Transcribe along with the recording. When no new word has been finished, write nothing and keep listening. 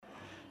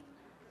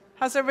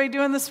How's everybody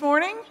doing this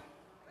morning?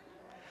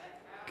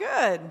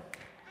 Good.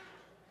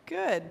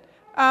 Good.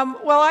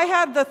 Well, I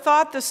had the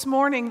thought this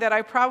morning that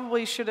I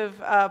probably should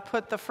have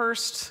put the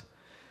first,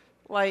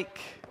 bullet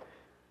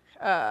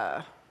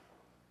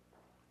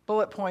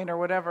point or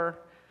whatever,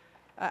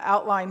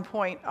 outline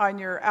point on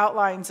your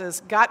outlines as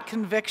got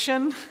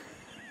conviction.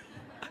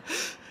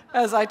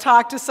 As I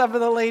talked to some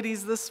of the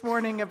ladies this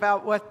morning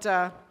about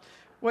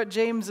what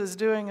James is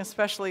doing,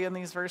 especially in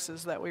these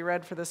verses that we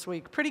read for this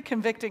week. Pretty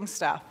convicting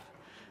stuff.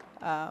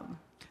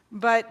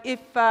 But do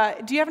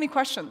you have any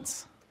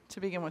questions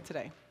to begin with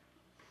today?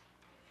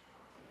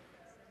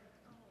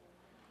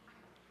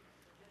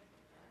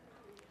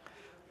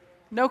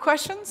 No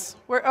questions?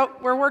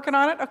 We're working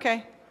on it? Okay.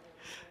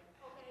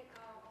 When we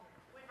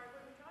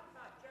talk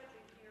about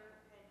judging here,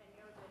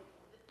 and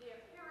the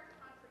apparent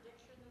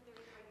contradiction that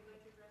there is, are you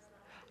going to address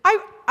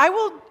that? I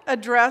will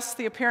address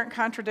the apparent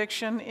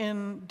contradiction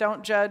in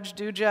don't judge,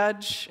 do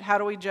judge, how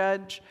do we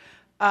judge.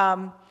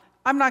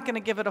 I'm not going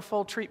to give it a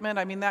full treatment.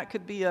 I mean, that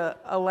could be a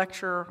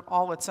lecture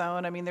all its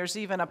own. I mean, there's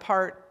even a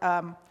part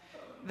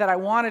that I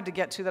wanted to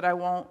get to that I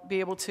won't be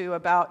able to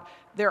about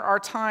there are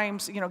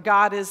times,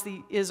 God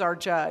is our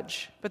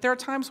judge. But there are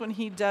times when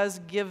he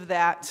does give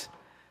that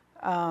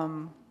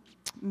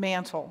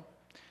mantle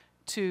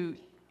to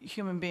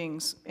human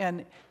beings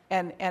and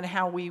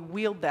how we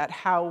wield that,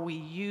 how we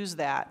use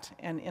that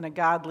and in a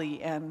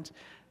godly and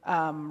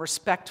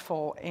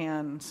respectful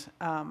and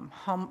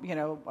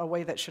a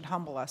way that should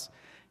humble us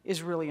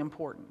is really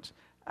important.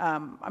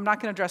 I'm not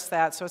going to address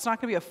that, so it's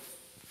not going to be a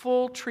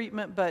full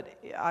treatment, but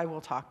I will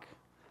talk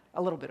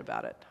a little bit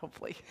about it,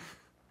 hopefully.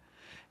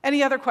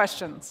 Any other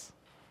questions?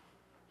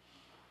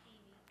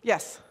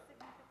 Yes?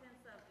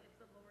 Significance of if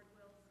the Lord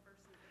wills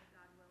versus if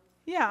God wills.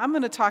 Yeah, I'm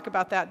going to talk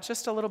about that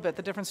just a little bit,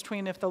 the difference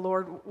between if the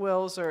Lord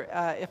wills or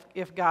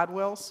if God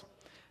wills,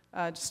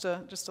 just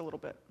a little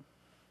bit.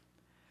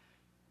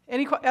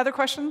 Any other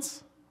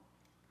questions?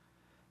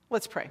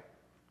 Let's pray.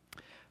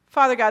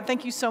 Father God,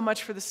 thank you so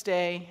much for this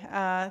day.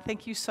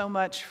 Thank you so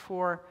much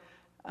for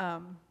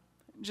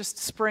just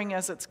spring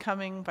as it's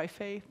coming by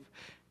faith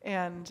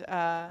and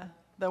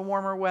the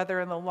warmer weather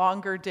and the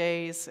longer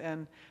days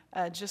and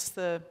just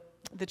the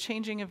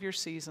changing of your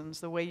seasons,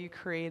 the way you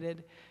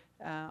created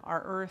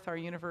our earth, our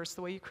universe,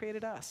 the way you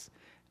created us,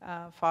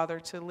 Father,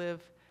 to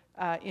live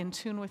in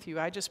tune with you.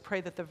 I just pray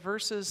that the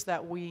verses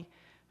that we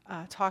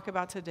talk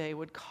about today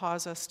would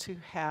cause us to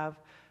have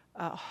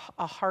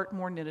a heart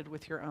more knitted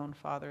with your own,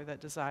 Father, that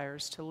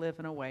desires to live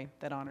in a way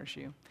that honors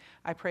you.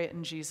 I pray it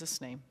in Jesus'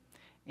 name.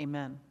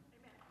 Amen.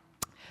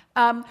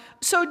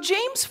 So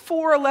James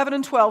 4, 11,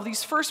 and 12,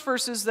 these first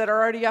verses that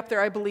are already up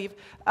there, I believe,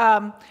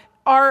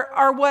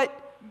 are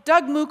what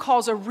Doug Moo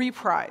calls a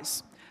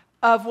reprise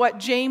of what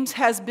James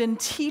has been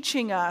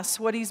teaching us,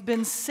 what he's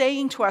been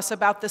saying to us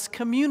about this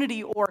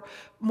community, or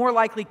more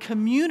likely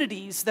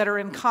communities that are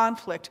in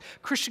conflict,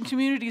 Christian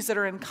communities that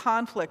are in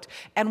conflict,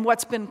 and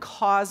what's been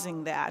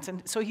causing that.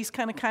 And so he's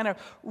kind of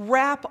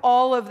wrap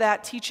all of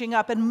that teaching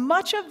up. And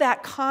much of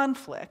that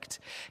conflict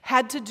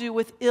had to do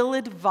with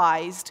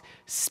ill-advised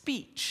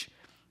speech,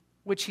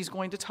 which he's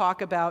going to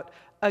talk about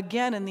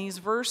again in these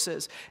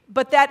verses.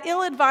 But that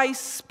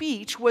ill-advised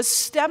speech was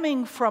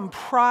stemming from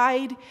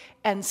pride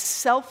and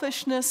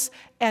selfishness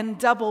and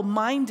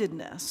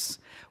double-mindedness,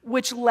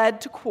 which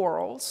led to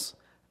quarrels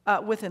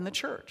within the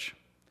church.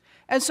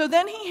 And so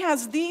then he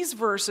has these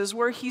verses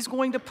where he's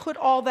going to put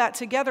all that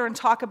together and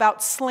talk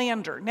about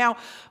slander. Now,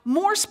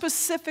 more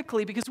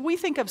specifically, because we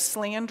think of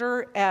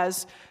slander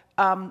as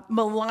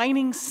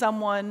maligning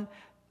someone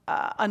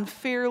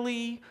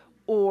unfairly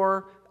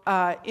or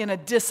in a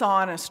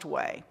dishonest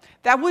way.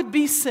 That would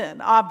be sin,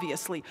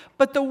 obviously.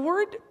 But the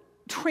word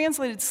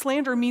translated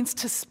slander means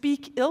to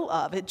speak ill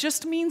of. It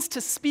just means to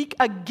speak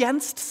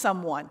against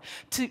someone,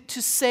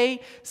 to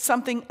say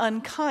something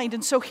unkind.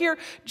 And so here,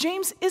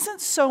 James isn't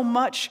so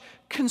much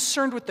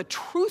concerned with the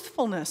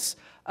truthfulness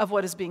of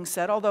what is being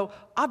said, although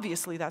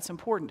obviously that's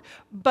important.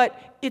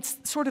 But it's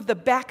sort of the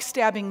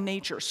backstabbing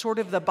nature, sort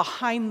of the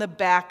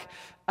behind-the-back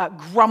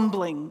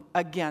grumbling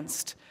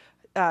against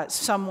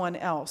someone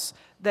else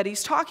that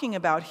he's talking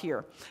about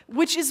here,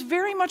 which is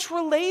very much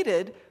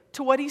related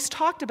to what he's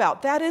talked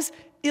about. That is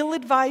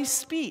ill-advised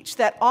speech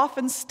that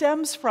often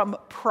stems from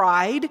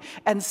pride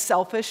and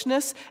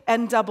selfishness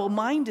and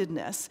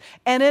double-mindedness,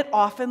 and it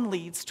often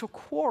leads to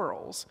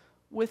quarrels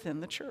within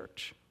the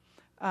church.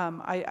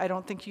 I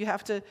don't think you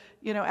have to,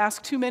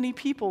 ask too many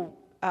people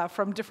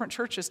from different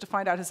churches to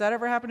find out, has that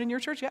ever happened in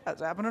your church? Yeah,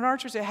 it's happened in our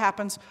church. It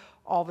happens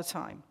all the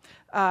time.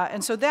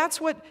 And so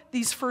that's what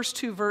these first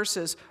two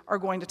verses are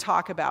going to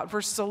talk about.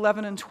 Verses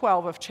 11 and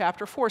 12 of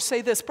chapter 4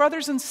 say this: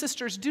 brothers and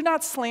sisters, do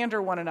not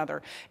slander one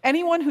another.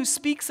 Anyone who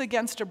speaks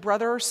against a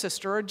brother or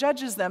sister or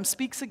judges them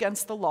speaks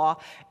against the law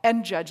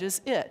and judges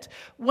it.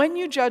 When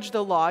you judge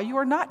the law, you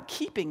are not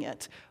keeping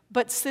it,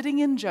 but sitting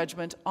in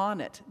judgment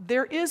on it.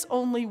 There is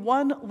only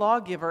one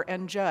lawgiver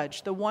and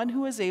judge, the one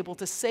who is able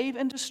to save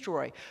and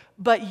destroy.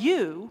 But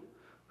you,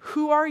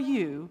 who are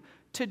you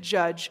to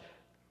judge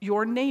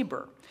your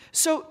neighbor.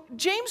 So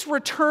James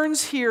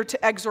returns here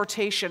to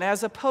exhortation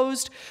as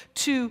opposed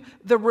to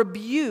the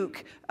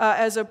rebuke,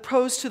 as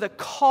opposed to the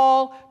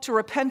call to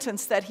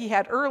repentance that he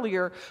had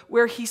earlier,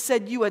 where he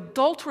said, "You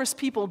adulterous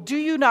people, do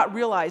you not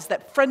realize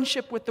that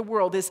friendship with the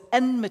world is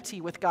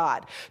enmity with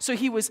God?" So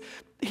he was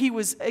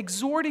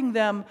exhorting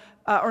them,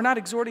 or not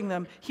exhorting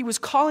them, he was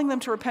calling them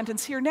to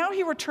repentance here. Now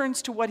he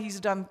returns to what he's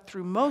done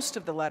through most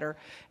of the letter,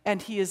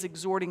 and he is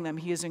exhorting them,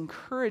 he is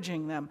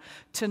encouraging them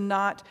to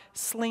not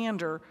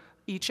slander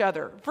each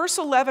other. Verse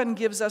 11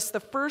 gives us the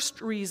first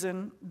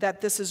reason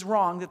that this is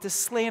wrong, that this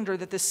slander,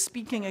 that this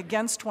speaking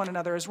against one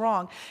another is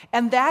wrong,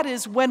 and that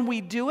is when we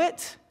do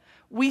it,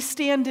 we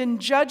stand in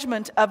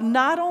judgment of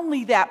not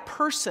only that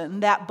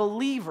person, that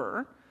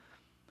believer,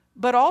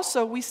 but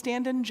also we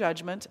stand in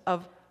judgment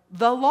of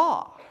the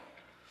law.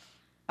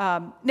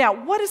 Now,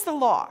 what is the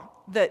law?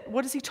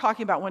 What is he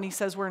talking about when he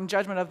says we're in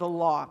judgment of the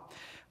law?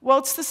 Well,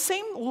 it's the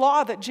same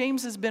law that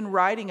James has been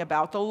writing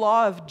about, the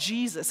law of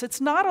Jesus. It's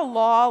not a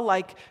law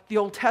like the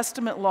Old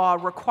Testament law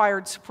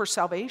required for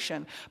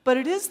salvation, but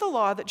it is the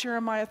law that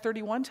Jeremiah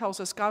 31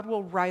 tells us God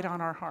will write on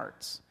our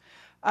hearts.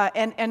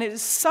 And it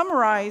is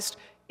summarized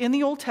in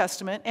the Old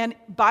Testament, and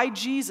by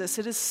Jesus,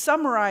 it is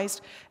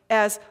summarized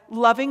as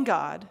loving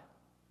God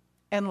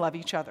and love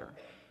each other.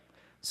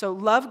 So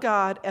love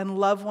God and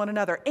love one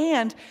another.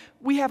 And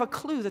we have a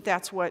clue that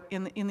that's what,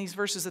 in these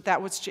verses,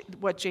 that was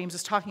what James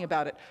is talking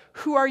about it.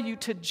 Who are you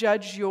to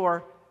judge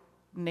your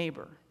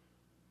neighbor?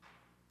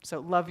 So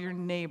love your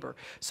neighbor.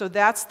 So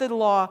that's the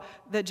law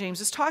that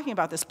James is talking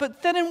about this.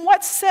 But then in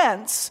what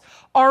sense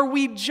are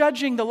we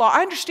judging the law?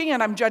 I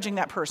understand I'm judging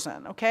that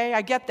person, okay?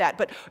 I get that.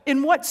 But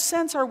in what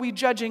sense are we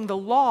judging the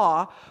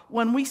law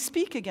when we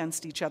speak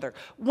against each other?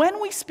 When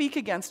we speak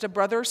against a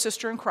brother or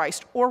sister in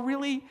Christ, or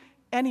really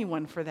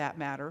anyone for that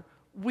matter,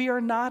 we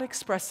are not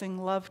expressing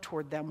love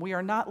toward them. We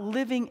are not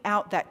living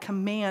out that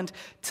command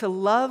to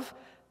love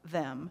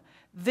them.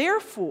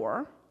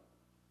 Therefore,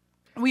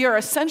 we are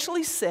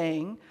essentially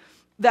saying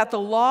that the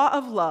law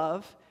of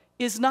love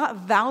is not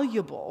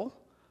valuable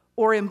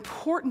or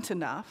important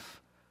enough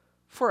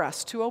for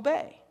us to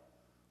obey.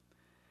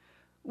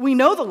 We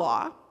know the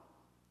law,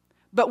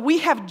 but we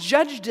have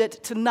judged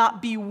it to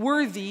not be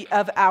worthy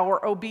of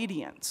our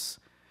obedience.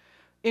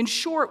 In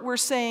short, we're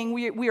saying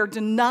we are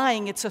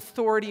denying its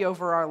authority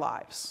over our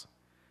lives.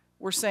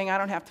 We're saying, I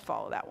don't have to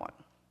follow that one.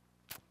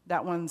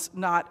 That one's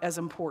not as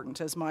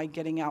important as my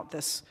getting out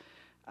this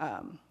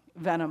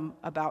venom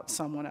about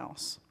someone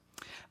else.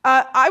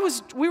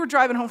 We were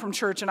driving home from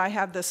church, and I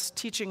had this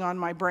teaching on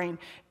my brain,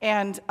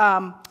 and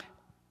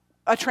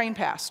a train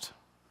passed.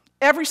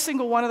 Every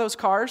single one of those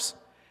cars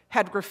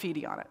had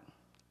graffiti on it.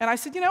 And I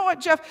said, you know what,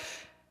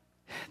 Jeff?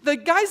 The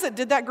guys that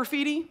did that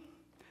graffiti,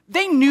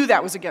 they knew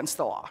that was against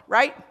the law,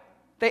 right?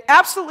 They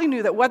absolutely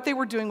knew that what they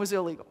were doing was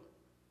illegal.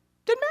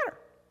 Didn't matter.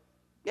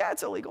 Yeah,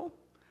 it's illegal.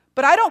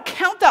 But I don't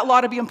count that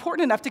law to be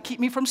important enough to keep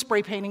me from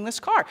spray painting this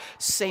car.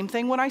 Same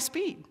thing when I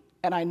speed,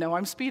 and I know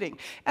I'm speeding.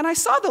 And I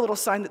saw the little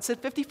sign that said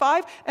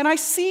 55, and I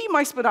see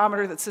my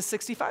speedometer that says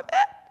 65.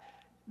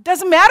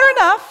 Doesn't matter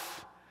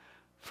enough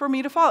for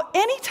me to follow.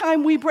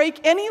 Anytime we break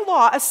any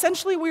law,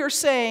 essentially we are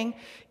saying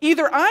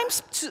either I'm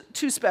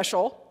too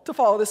special to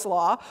follow this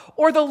law,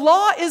 or the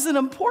law isn't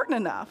important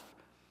enough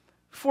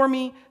for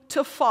me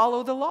to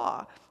follow the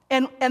law.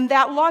 And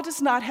that law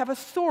does not have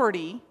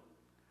authority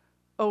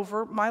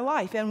over my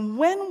life. And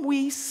when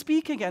we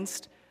speak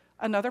against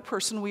another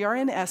person, we are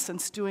in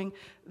essence doing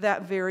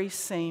that very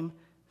same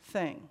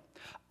thing.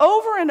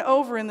 Over and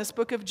over in this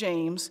book of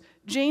James,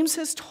 James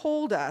has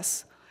told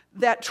us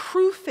that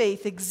true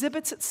faith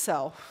exhibits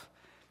itself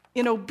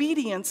in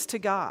obedience to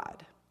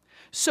God.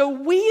 So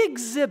we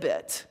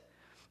exhibit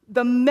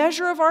the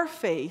measure of our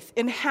faith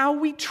in how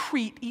we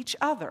treat each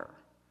other,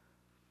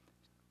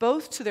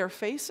 both to their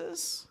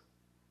faces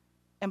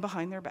and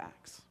behind their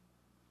backs.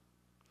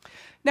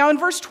 Now, in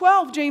verse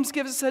 12, James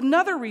gives us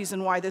another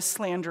reason why this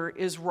slander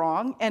is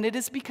wrong, and it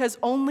is because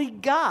only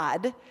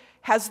God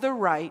has the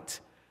right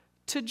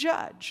to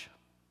judge.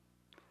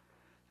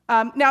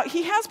 Now,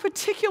 he has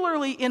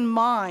particularly in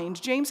mind,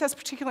 James has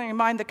particularly in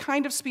mind the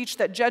kind of speech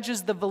that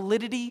judges the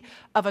validity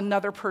of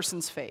another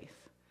person's faith.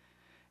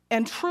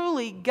 And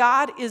truly,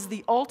 God is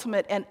the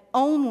ultimate and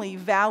only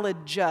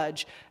valid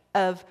judge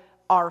of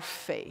our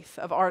faith,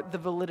 of the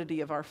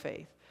validity of our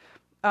faith.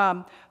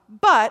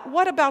 But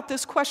what about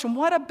this question?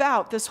 What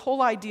about this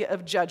whole idea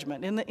of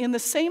judgment? In the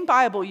same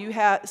Bible, you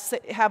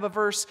have a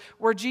verse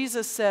where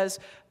Jesus says,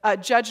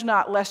 judge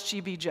not lest ye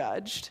be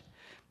judged.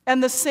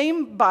 And the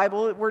same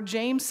Bible where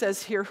James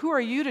says here, who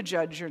are you to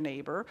judge your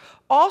neighbor,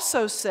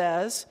 also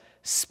says,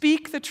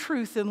 speak the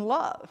truth in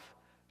love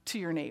to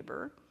your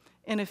neighbor.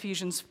 In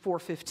Ephesians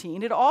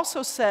 4:15. It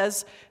also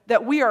says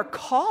that we are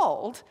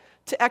called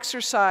to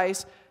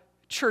exercise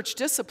church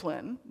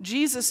discipline.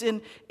 Jesus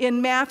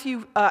in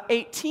Matthew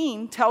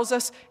 18 tells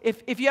us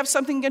if you have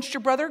something against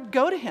your brother,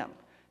 go to him.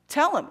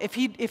 Tell him. If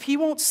he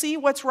won't see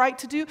what's right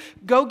to do,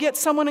 go get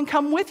someone and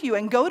come with you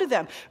and go to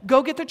them.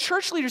 Go get the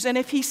church leaders. And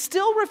if he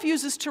still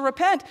refuses to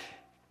repent,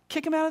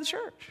 kick him out of the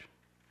church.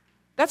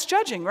 That's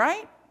judging,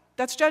 right?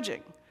 That's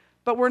judging.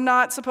 But we're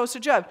not supposed to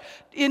judge.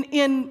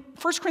 In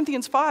 1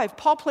 Corinthians 5,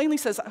 Paul plainly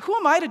says, who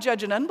am I to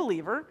judge an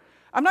unbeliever?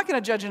 I'm not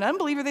going to judge an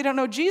unbeliever. They don't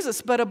know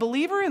Jesus. But a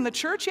believer in the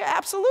church, yeah,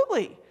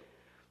 absolutely.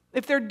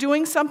 If they're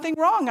doing something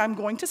wrong, I'm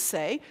going to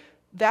say,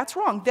 that's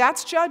wrong.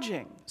 That's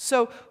judging.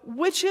 So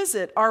which is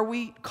it? Are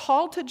we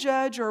called to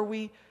judge or are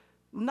we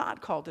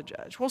not called to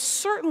judge? Well,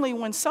 certainly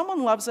when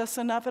someone loves us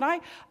enough, and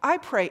I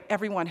pray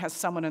everyone has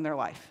someone in their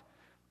life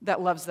that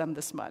loves them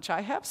this much.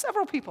 I have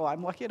several people,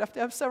 I'm lucky enough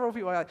to have several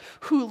people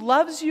who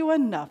loves you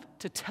enough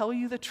to tell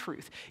you the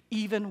truth,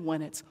 even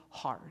when it's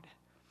hard.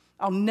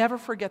 I'll never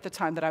forget the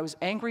time that I was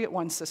angry at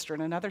one sister,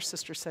 and another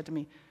sister said to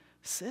me,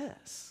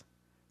 sis,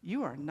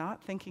 you are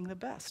not thinking the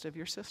best of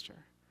your sister.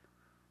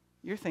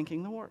 You're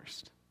thinking the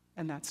worst,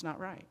 and that's not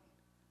right.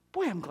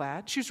 Boy, I'm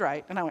glad. She's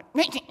right. And I went,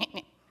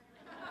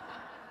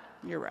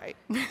 you're right.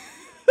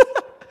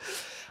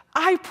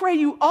 I pray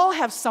you all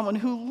have someone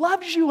who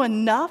loves you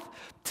enough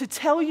to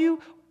tell you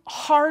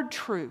hard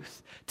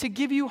truth, to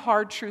give you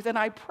hard truth. And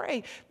I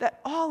pray that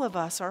all of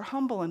us are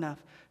humble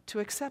enough to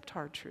accept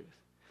hard truth.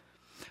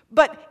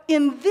 But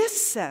in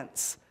this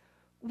sense,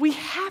 we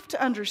have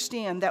to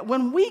understand that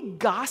when we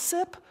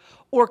gossip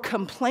or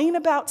complain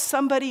about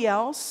somebody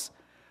else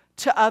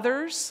to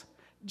others,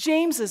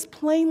 James is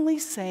plainly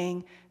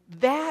saying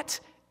that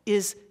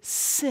is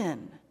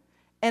sin.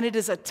 And it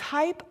is a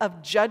type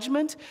of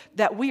judgment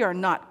that we are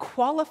not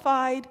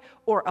qualified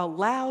or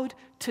allowed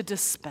to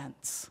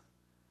dispense.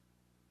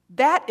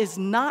 That is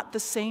not the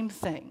same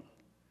thing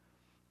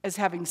as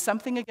having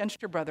something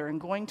against your brother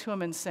and going to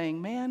him and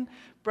saying, man,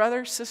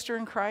 brother, sister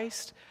in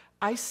Christ,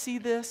 I see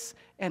this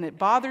and it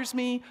bothers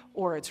me,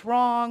 or it's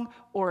wrong,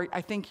 or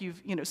I think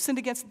you've sinned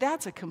against.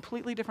 That's a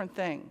completely different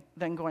thing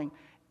than going,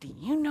 do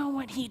you know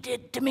what he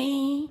did to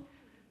me?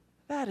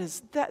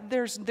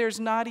 There's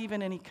not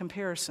even any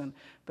comparison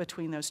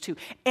between those two.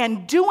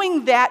 And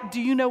doing that, do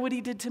you know what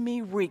he did to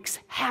me? Wreaks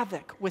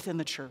havoc within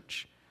the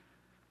church.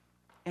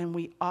 And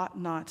we ought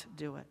not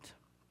do it.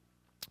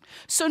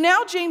 So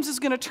now James is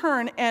going to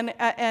turn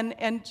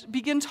and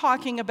begin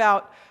talking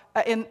about,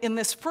 in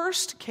this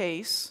first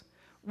case,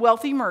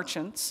 wealthy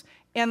merchants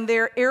and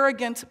their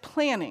arrogant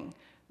planning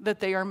that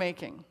they are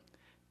making.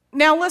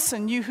 Now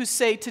listen, you who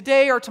say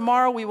today or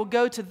tomorrow we will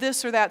go to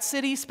this or that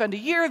city, spend a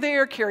year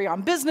there, carry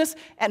on business,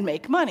 and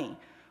make money.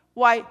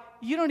 Why,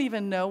 you don't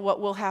even know what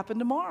will happen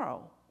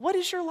tomorrow. What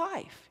is your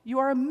life? You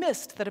are a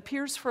mist that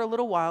appears for a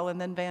little while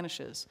and then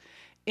vanishes.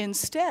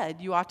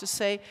 Instead, you ought to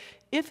say,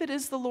 if it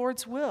is the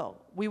Lord's will,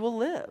 we will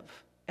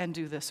live and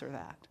do this or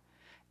that.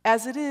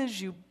 As it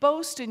is, you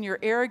boast in your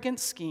arrogant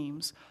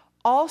schemes.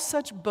 All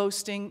such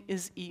boasting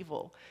is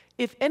evil.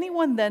 If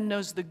anyone then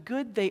knows the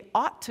good they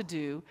ought to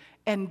do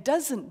and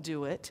doesn't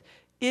do it,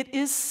 it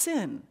is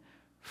sin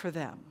for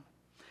them.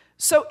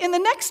 So in the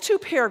next two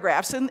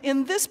paragraphs,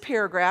 in this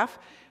paragraph,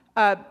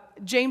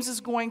 James is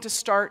going to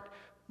start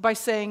by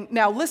saying,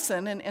 now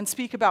listen, and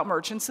speak about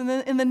merchants. And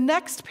then in the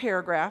next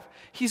paragraph,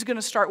 he's going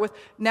to start with,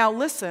 now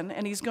listen,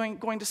 and he's going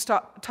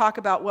to talk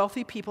about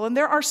wealthy people. And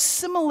there are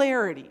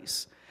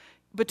similarities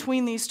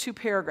between these two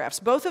paragraphs.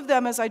 Both of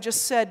them, as I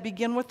just said,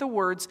 begin with the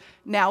words,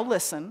 now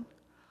listen.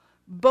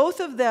 Both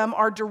of them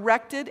are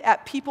directed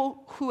at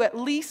people who, at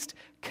least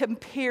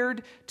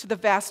compared to the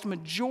vast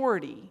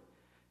majority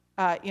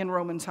in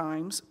Roman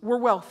times, were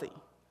wealthy.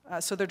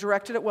 So they're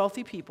directed at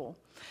wealthy people.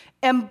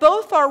 And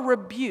both are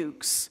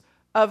rebukes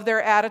of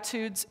their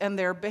attitudes and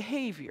their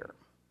behavior.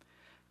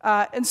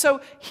 And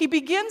so he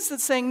begins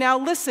with saying, now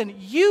listen,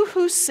 you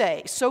who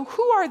say. So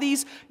who are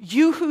these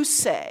you who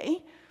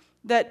say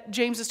that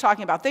James is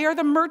talking about? They are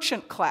the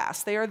merchant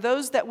class. They are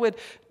those that would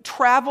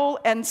travel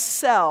and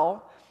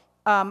sell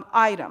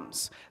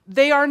items.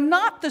 They are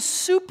not the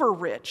super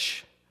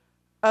rich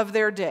of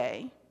their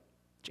day.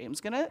 James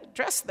is going to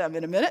address them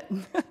in a minute.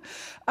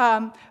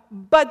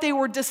 But they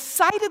were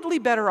decidedly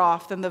better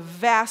off than the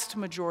vast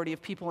majority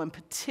of people, and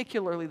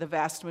particularly the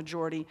vast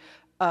majority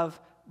of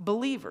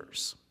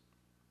believers.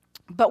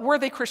 But were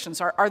they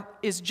Christians?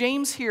 Is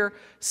James here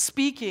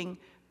speaking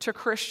to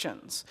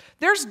Christians?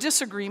 There's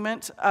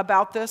disagreement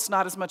about this,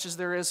 not as much as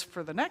there is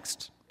for the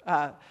next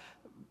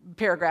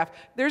paragraph.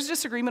 There's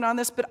disagreement on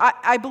this, but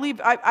I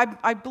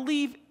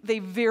believe they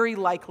very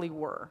likely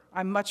were.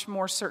 I'm much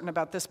more certain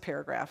about this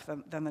paragraph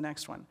than the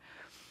next one.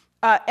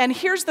 And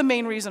here's the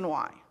main reason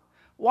why.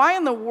 Why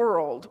in the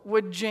world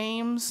would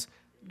James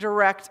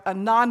direct a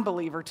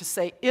non-believer to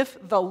say, if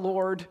the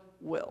Lord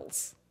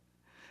wills?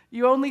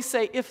 You only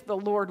say, if the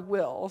Lord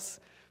wills,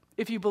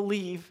 if you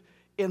believe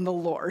in the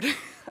Lord.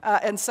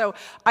 And so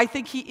I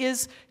think he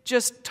is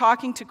just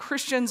talking to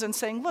Christians and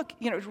saying, look,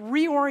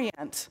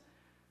 reorient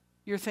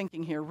your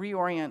thinking here,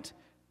 reorient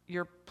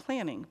your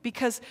planning,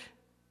 because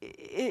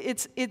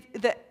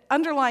the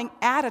underlying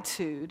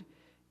attitude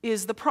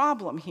is the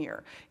problem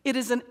here. It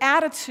is an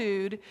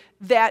attitude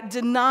that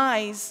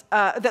denies,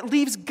 that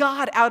leaves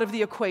God out of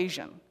the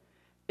equation.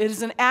 It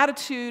is an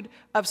attitude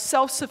of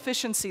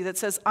self-sufficiency that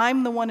says,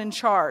 I'm the one in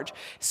charge.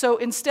 So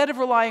instead of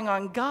relying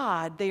on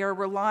God, they are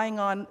relying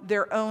on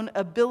their own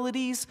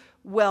abilities,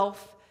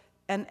 wealth,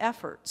 and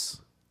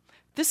efforts.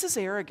 This is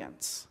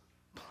arrogance.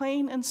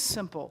 Plain and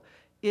simple,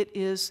 it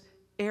is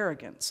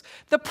arrogance.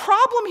 The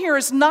problem here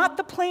is not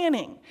the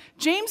planning.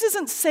 James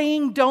isn't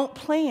saying don't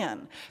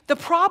plan. The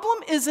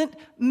problem isn't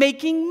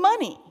making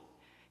money.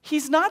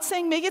 He's not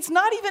saying it's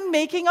not even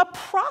making a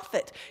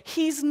profit.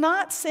 He's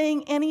not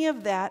saying any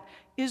of that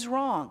is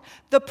wrong.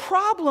 The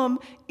problem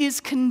is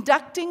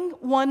conducting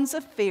one's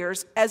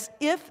affairs as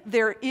if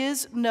there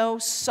is no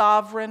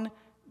sovereign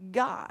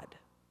God,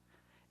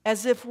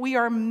 as if we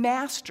are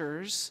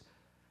masters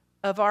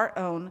of our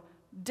own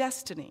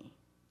destiny.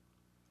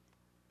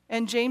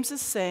 And James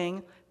is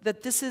saying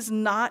that this is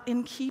not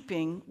in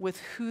keeping with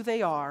who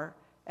they are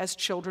as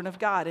children of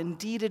God.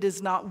 Indeed, it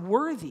is not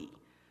worthy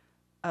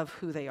of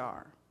who they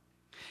are.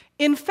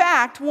 In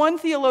fact, one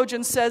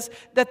theologian says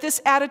that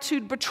this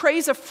attitude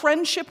betrays a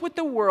friendship with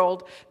the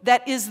world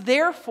that is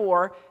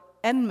therefore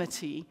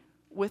enmity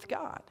with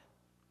God.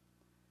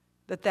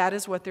 That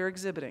is what they're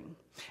exhibiting.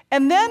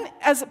 And then,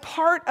 as a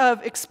part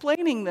of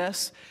explaining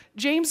this,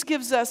 James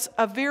gives us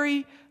a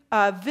very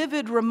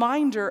vivid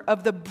reminder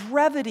of the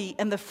brevity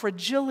and the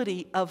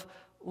fragility of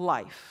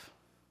life.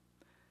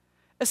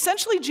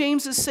 Essentially,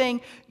 James is saying,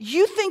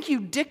 you think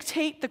you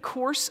dictate the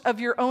course of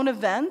your own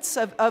events,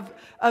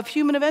 of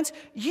human events?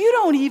 You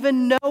don't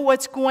even know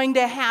what's going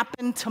to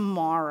happen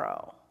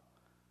tomorrow,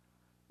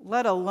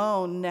 let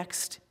alone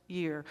next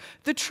year.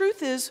 The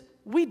truth is,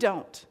 we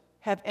don't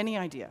have any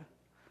idea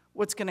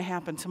what's going to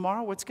happen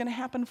tomorrow, what's going to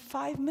happen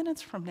 5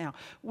 minutes from now.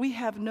 We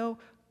have no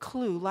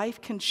clue. Life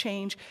can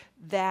change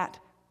that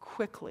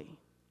quickly,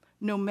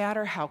 no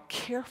matter how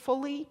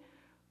carefully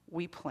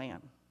we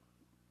plan.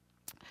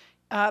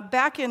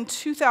 Back in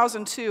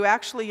 2002,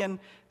 actually in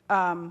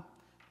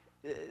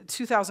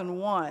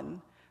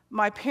 2001,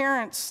 my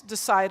parents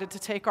decided to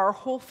take our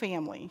whole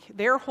family,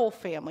 their whole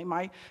family,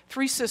 my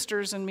 3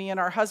 sisters and me and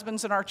our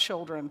husbands and our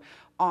children,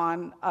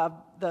 on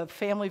the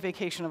family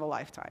vacation of a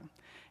lifetime.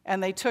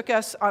 And they took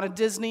us on a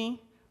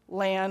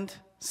Disneyland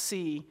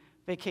Sea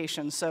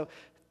vacation. So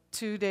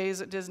 2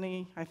 days at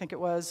Disney, I think it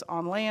was,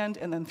 on land,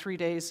 and then 3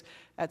 days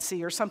at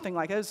sea, or something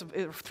like that.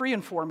 It was 3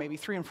 and 4, maybe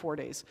 3 and 4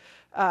 days.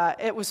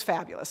 It was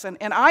fabulous. And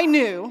I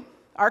knew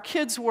our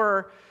kids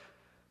were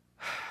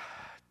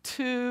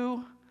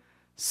 2,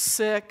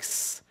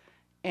 6,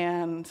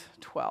 and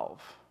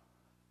 12.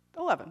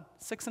 11.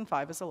 6 and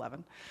 5 is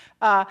 11.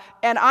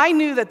 And I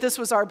knew that this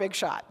was our big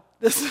shot.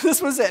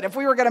 This was it. If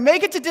we were going to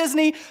make it to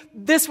Disney,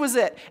 this was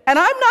it. And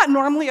I'm not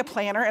normally a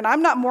planner, and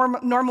I'm not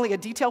normally a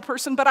detail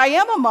person, but I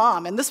am a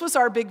mom, and this was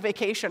our big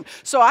vacation.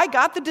 So I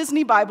got the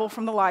Disney Bible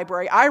from the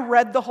library. I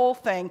read the whole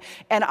thing,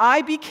 and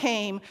I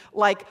became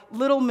like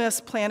Little Miss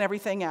Plan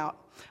Everything Out.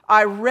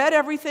 I read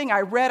everything.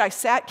 I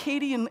sat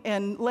Katie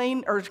and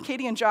Lane, or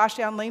Katie and Josh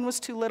down. Lane was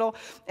too little,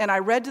 and I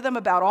read to them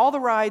about all the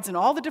rides and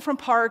all the different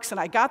parks, and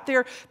I got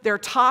their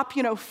top,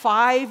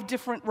 5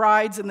 different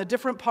rides in the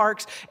different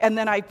parks, and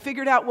then I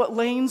figured out what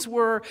lanes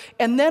were,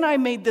 and then I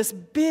made this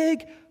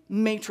big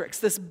matrix,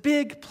 this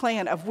big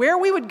plan of where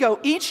we would go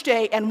each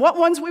day and what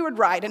ones we would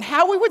ride and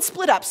how we would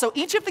split up so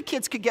each of the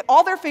kids could get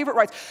all their favorite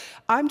rides.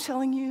 I'm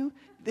telling you,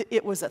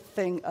 it was a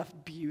thing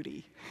of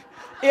beauty.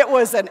 It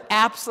was an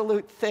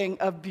absolute thing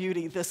of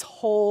beauty, this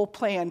whole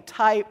plan,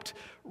 typed,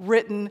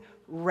 written,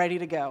 ready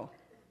to go.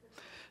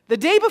 The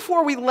day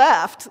before we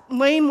left,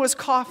 Lane was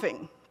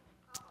coughing.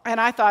 And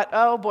I thought,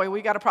 oh boy,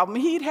 we got a problem.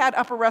 He'd had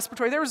upper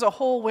respiratory. There was a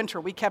whole winter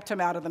we kept him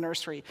out of the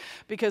nursery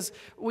because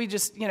we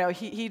just,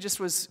 he just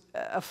was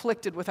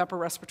afflicted with upper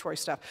respiratory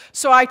stuff.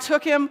 So I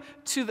took him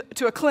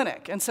to a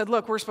clinic and said,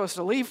 look, we're supposed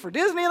to leave for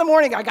Disney in the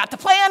morning. I got the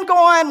plan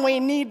going. We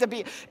need to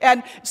be.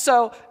 And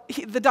so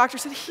the doctor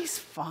said, he's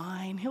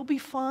fine. He'll be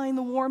fine.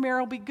 The warm air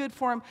will be good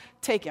for him.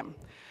 Take him.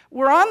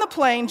 We're on the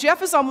plane.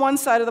 Jeff is on one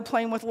side of the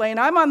plane with Lane.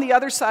 I'm on the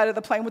other side of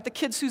the plane with the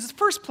kids whose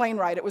first plane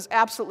ride. It was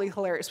absolutely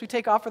hilarious. We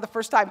take off for the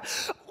first time.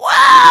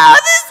 Wow,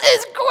 this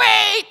is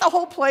great! The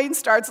whole plane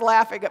starts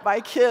laughing at my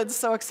kids,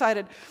 so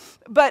excited.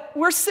 But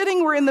we're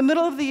in the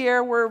middle of the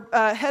air. We're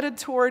headed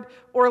toward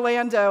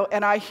Orlando,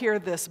 and I hear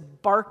this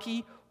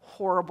barky,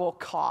 horrible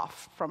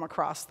cough from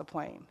across the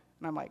plane.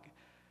 And I'm like,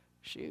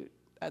 shoot,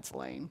 that's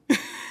Lane.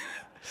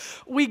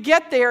 We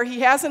get there. He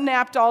hasn't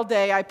napped all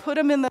day. I put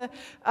him in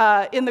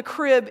the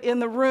crib in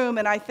the room,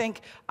 and I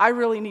think, I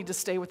really need to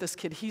stay with this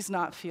kid. He's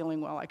not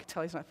feeling well. I could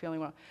tell he's not feeling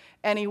well.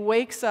 And he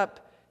wakes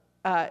up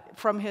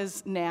from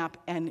his nap,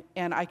 and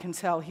I can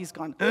tell he's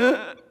gone,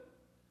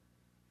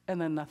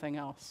 and then nothing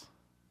else.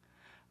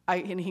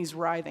 And he's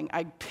writhing.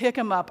 I pick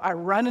him up. I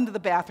run into the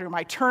bathroom.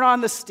 I turn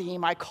on the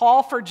steam. I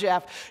call for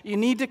Jeff. You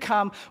need to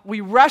come. We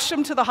rush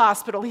him to the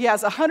hospital. He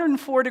has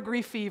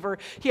 104-degree fever.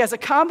 He has a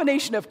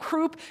combination of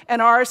croup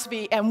and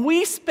RSV. And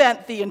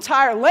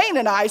Lane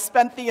and I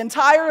spent the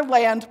entire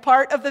land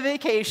part of the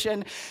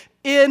vacation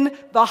in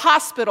the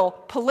hospital,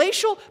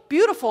 palatial,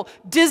 beautiful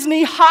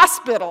Disney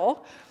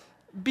hospital,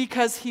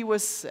 because he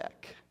was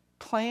sick.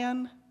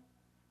 Plan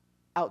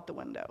out the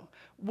window.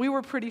 We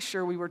were pretty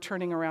sure we were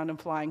turning around and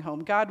flying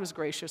home. God was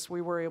gracious.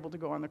 We were able to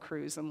go on the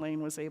cruise, and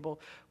Lane was able,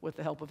 with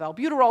the help of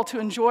albuterol, to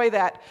enjoy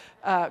that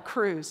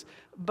cruise.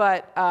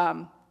 But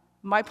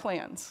my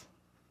plans,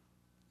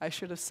 I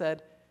should have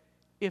said,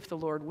 if the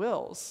Lord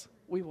wills,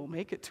 we will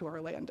make it to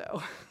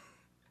Orlando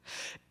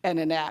and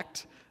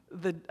enact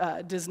the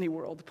Disney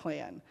World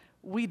plan.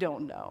 We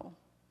don't know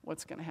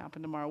what's going to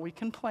happen tomorrow. We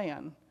can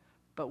plan,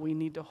 but we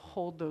need to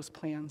hold those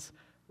plans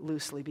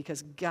loosely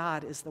because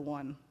God is the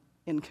one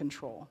in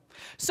control.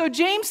 So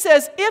James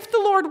says, if the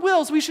Lord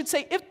wills, we should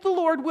say, if the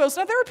Lord wills.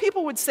 Now, there are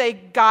people who would say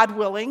God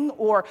willing,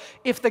 or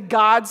if the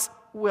gods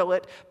will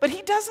it, but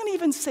he doesn't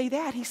even say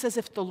that. He says,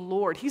 if the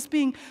Lord. He's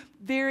being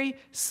very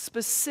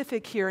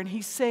specific here, and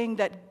he's saying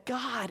that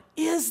God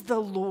is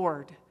the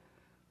Lord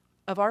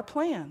of our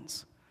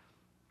plans.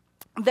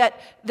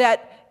 That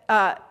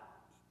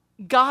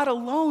God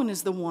alone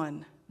is the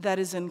one that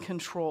is in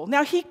control.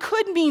 Now, he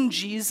could mean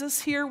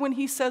Jesus here when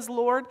he says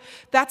Lord.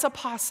 That's a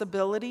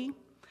possibility.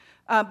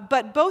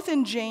 But both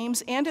in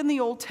James and in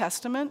the Old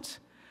Testament,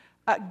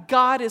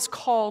 God is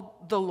called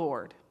the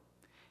Lord.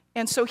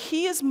 And so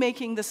he is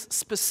making this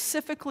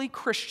specifically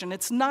Christian.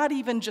 It's not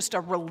even just a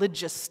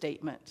religious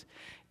statement.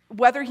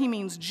 Whether he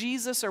means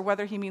Jesus or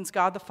whether he means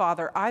God the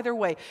Father, either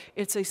way,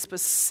 it's a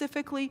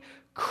specifically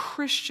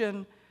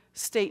Christian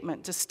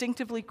statement,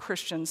 distinctively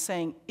Christian,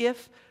 saying,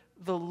 if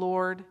the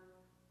Lord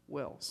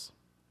wills.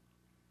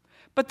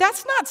 But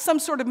that's not some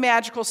sort of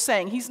magical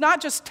saying. He's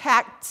not just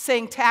tack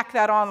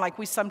that on like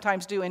we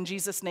sometimes do in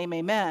Jesus' name,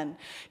 amen.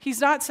 He's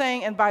not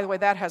saying, and by the way,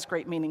 that has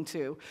great meaning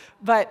too,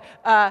 but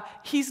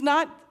he's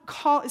not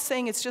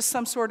saying it's just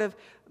some sort of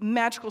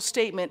magical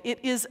statement. It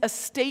is a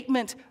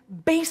statement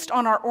based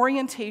on our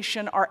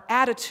orientation, our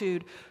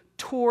attitude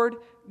toward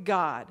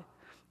God.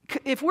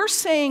 If we're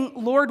saying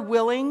Lord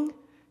willing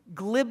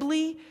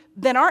glibly,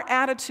 then our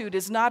attitude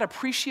is not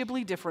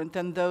appreciably different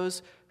than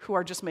those who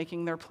are just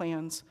making their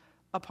plans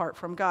apart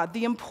from God.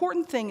 The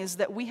important thing is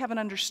that we have an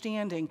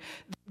understanding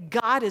that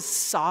God is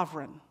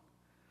sovereign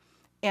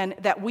and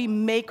that we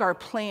make our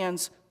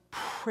plans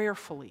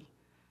prayerfully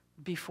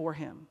before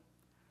him,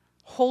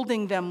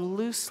 holding them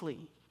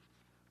loosely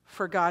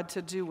for God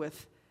to do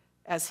with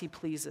as he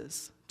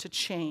pleases, to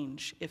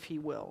change if he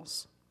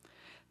wills.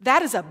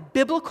 That is a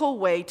biblical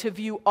way to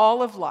view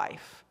all of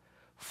life,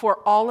 for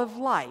all of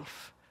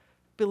life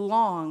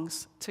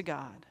belongs to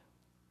God.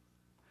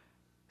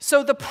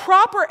 So the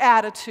proper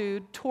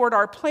attitude toward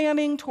our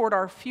planning, toward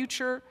our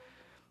future,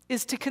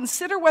 is to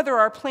consider whether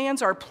our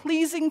plans are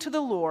pleasing to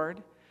the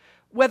Lord,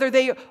 whether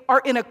they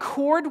are in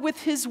accord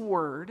with his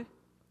word,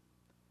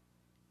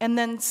 and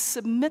then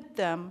submit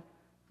them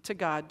to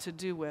God to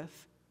do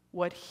with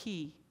what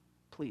he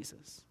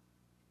pleases.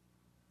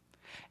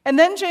 And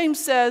then James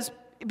says,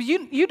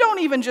 you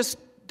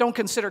don't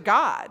consider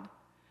God.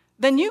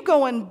 Then you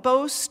go and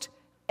boast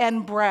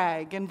and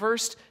brag. In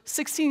verse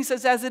 16, he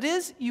says, as it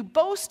is, you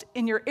boast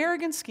in your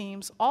arrogant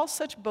schemes. All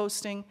such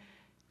boasting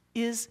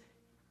is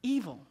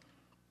evil.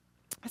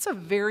 That's a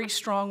very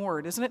strong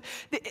word, isn't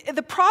it?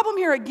 The problem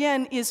here,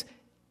 again, is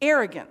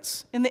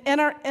arrogance. In the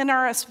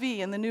NRSV,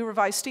 in the New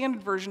Revised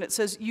Standard Version, it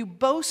says, you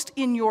boast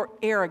in your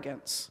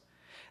arrogance.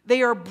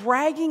 They are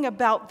bragging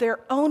about their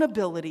own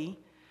ability,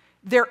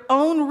 their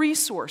own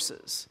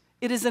resources.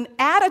 It is an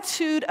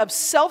attitude of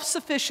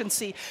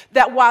self-sufficiency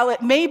that while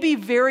it may be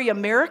very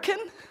American,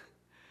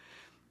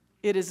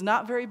 it is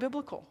not very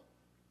biblical.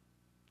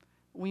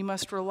 We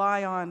must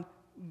rely on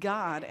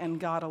God and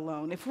God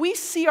alone. If we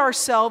see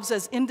ourselves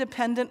as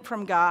independent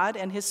from God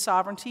and his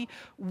sovereignty,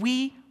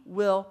 we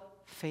will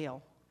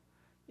fail.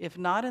 If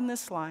not in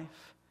this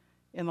life,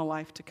 in the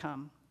life to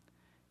come.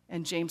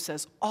 And James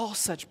says, all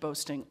such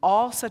boasting,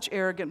 all such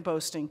arrogant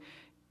boasting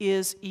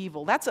is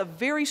evil. That's a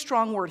very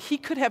strong word. He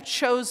could have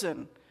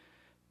chosen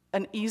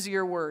an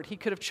easier word. He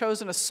could have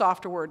chosen a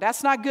softer word.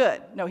 That's not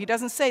good. No, he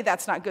doesn't say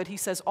that's not good. He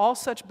says all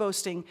such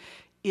boasting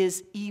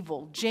is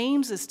evil.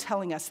 James is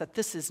telling us that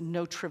this is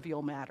no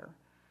trivial matter.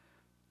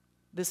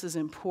 This is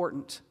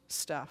important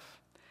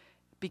stuff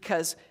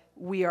because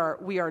we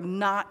are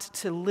not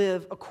to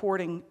live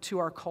according to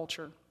our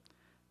culture,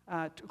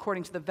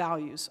 according to the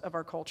values of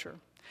our culture.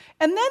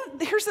 And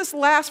then here's this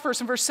last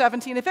verse in verse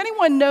 17. If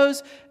anyone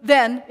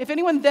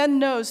then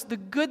knows the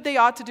good they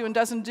ought to do and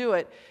doesn't do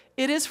it,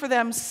 it is for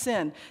them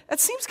sin. That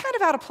seems kind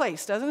of out of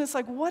place, doesn't it? It's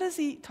like, what is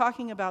he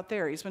talking about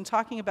there? He's been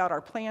talking about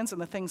our plans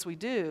and the things we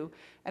do,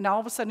 and now all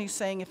of a sudden he's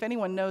saying if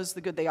anyone knows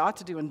the good they ought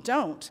to do and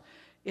don't,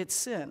 it's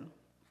sin.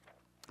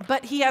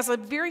 But he has a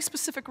very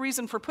specific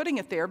reason for putting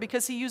it there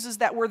because he uses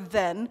that word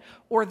then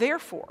or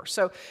therefore.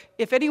 So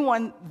if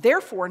anyone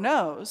therefore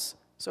knows,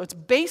 so it's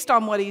based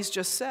on what he's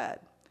just said.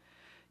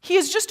 He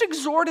has just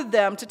exhorted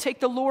them to take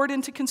the Lord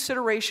into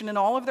consideration in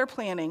all of their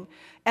planning,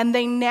 and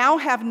they now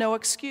have no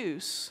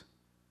excuse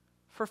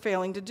for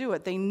failing to do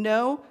it. They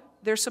know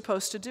they're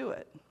supposed to do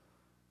it.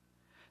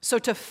 So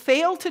to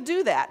fail to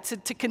do that,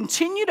 to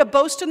continue to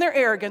boast in their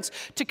arrogance,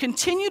 to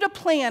continue to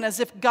plan as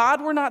if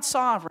God were not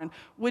sovereign,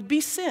 would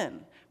be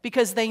sin,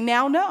 because they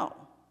now know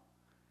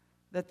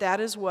that that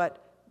is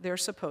what they're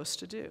supposed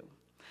to do.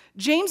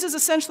 James is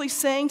essentially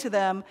saying to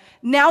them,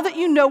 now that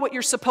you know what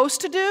you're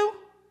supposed to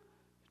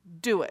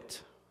do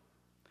it.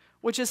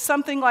 Which is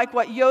something like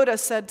what Yoda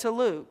said to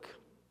Luke.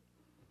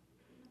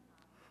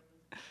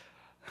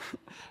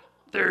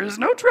 There is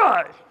no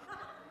try.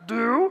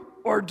 Do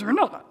or do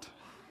not.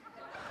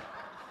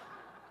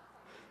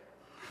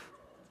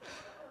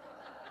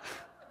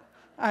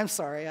 I'm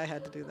sorry, I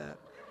had to do that.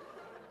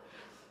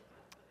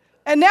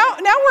 And now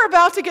we're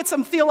about to get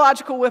some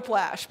theological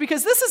whiplash,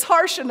 because this is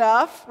harsh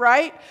enough,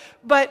 right?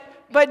 But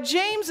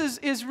James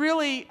is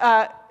really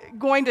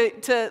going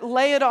to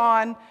lay it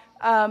on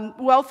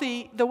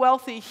the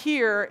wealthy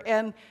here,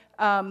 and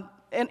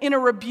in a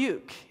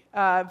rebuke,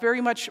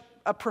 very much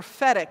a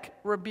prophetic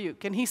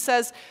rebuke. And he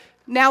says,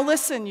 "Now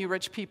listen, you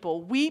rich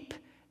people, weep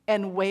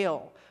and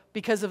wail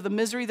because of the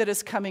misery that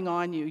is coming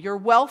on you. Your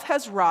wealth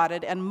has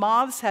rotted, and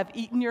moths have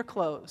eaten your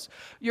clothes.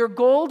 Your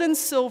gold and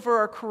silver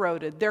are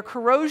corroded. Their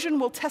corrosion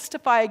will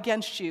testify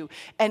against you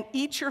and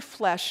eat your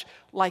flesh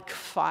like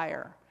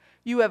fire.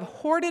 You have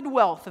hoarded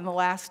wealth in the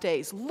last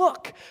days.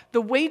 Look,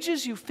 the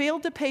wages you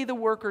failed to pay the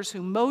workers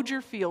who mowed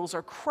your fields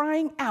are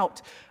crying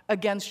out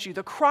against you.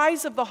 The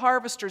cries of the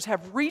harvesters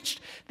have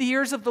reached the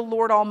ears of the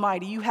Lord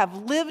Almighty. You have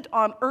lived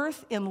on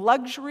earth in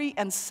luxury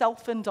and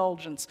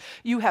self-indulgence.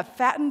 You have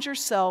fattened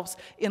yourselves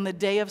in the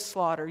day of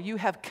slaughter. You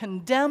have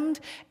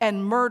condemned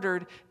and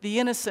murdered the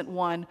innocent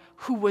one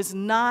who was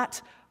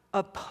not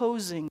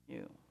opposing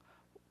you."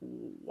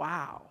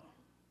 Wow.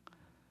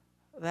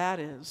 That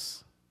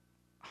is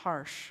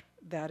harsh.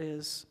 That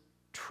is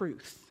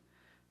truth.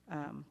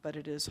 But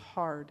it is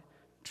hard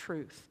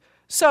truth.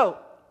 So,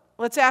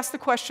 let's ask the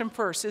question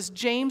first. Is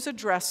James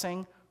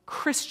addressing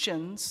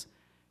Christians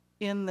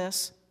in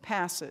this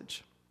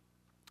passage?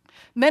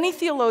 Many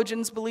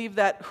theologians believe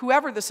that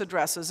whoever this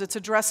addresses, it's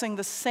addressing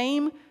the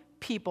same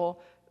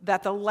people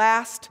that the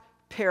last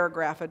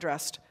paragraph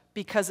addressed,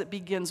 because it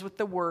begins with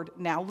the word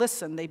 "now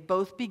listen." They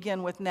both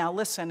begin with "now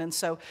listen." And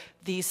so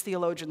these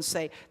theologians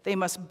say they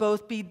must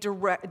both be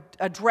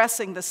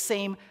addressing the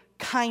same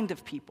kind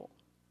of people.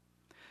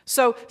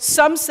 So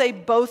some say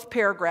both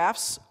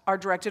paragraphs are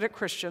directed at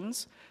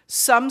Christians.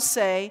 Some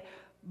say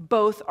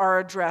both are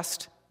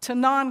addressed to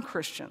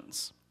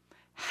non-Christians.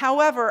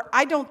 However,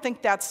 I don't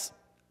think that's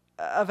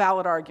a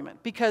valid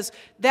argument, because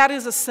that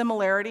is a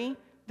similarity.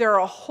 There are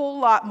a whole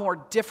lot more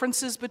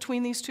differences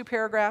between these two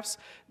paragraphs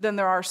than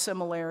there are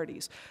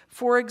similarities.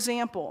 For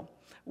example,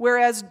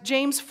 whereas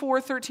James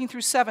 4:13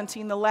 through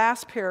 17, the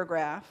last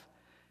paragraph,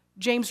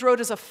 James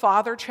wrote as a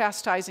father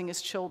chastising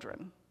his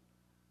children,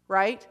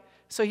 right?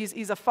 So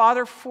he's a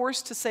father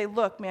forced to say,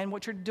 "Look, man,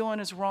 what you're doing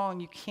is wrong.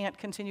 You can't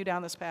continue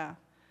down this path."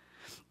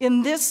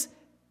 In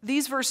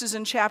these verses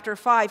in chapter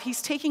 5,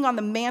 he's taking on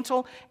the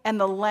mantle and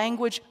the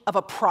language of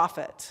a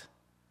prophet.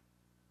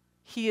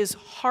 He is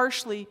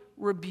harshly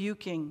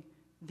rebuking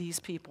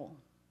these people.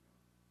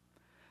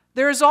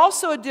 There is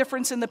also a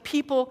difference in the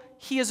people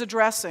he is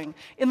addressing.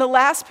 In the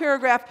last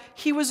paragraph,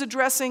 he was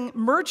addressing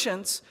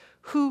merchants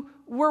who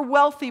were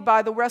wealthy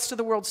by the rest of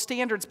the world's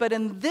standards. But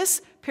in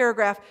this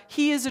paragraph,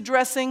 he is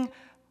addressing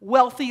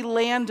wealthy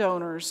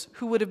landowners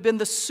who would have been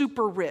the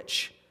super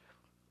rich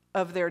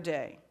of their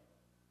day.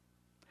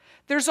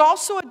 There's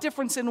also a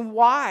difference in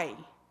why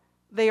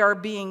they are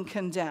being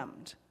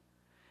condemned.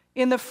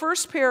 In the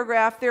first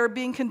paragraph, they're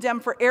being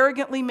condemned for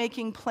arrogantly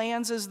making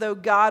plans as though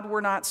God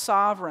were not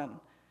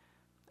sovereign.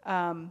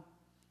 And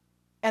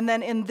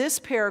then in this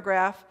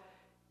paragraph,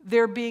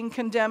 they're being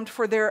condemned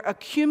for their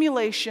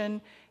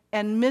accumulation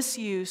and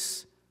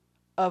misuse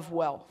of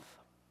wealth.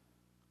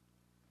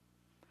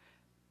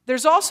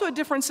 There's also a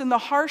difference in the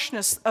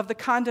harshness of the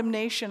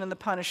condemnation and the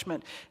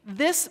punishment.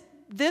 This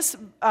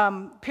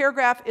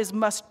paragraph is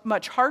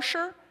much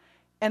harsher,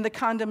 and the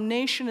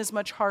condemnation is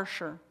much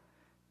harsher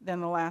than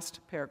the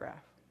last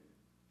paragraph.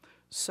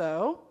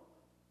 So,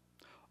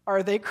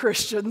 are they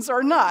Christians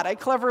or not? I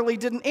cleverly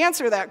didn't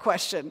answer that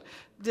question,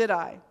 did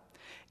I?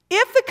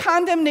 If the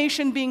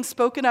condemnation being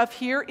spoken of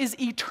here is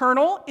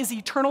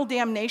eternal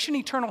damnation,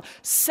 eternal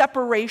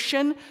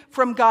separation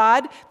from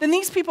God, then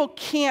these people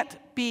can't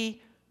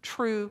be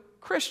true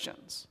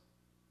Christians,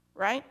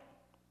 right?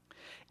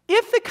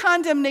 If the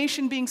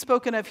condemnation being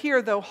spoken of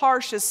here, though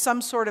harsh, is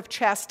some sort of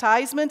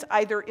chastisement,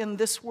 either in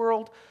this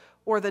world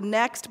or the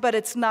next, but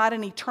it's not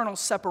an eternal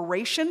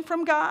separation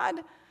from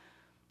God,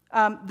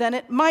 then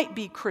it might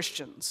be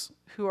Christians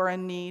who are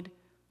in need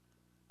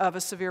of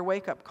a severe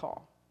wake-up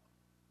call.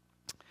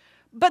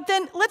 But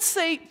then let's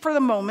say for the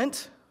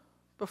moment,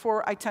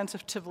 before I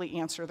tentatively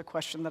answer the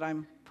question that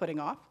I'm putting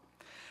off,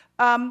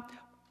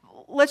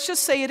 let's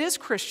just say it is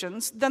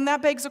Christians. Then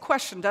that begs a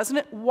question, doesn't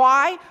it?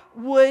 Why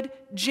would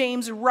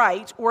James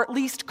write, or at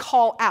least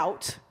call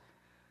out,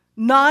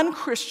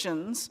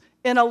 non-Christians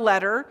in a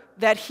letter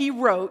that he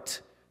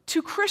wrote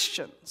to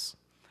Christians?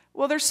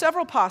 Well, there's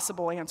several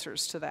possible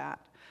answers to that.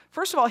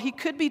 First of all, he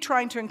could be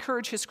trying to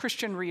encourage his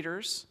Christian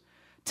readers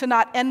to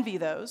not envy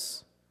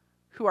those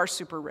who are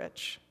super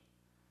rich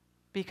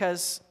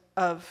because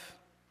of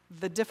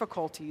the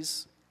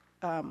difficulties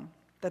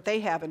that they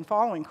have in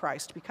following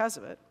Christ because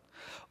of it.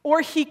 Or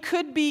he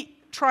could be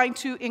trying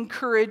to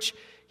encourage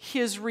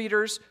his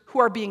readers who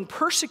are being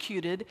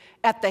persecuted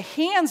at the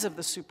hands of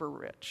the super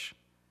rich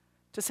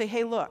to say,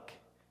 hey, look,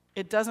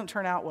 it doesn't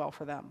turn out well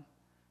for them,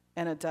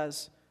 and it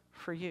does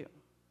for you.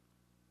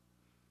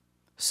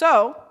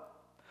 So,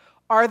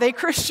 Are they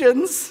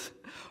Christians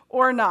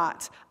or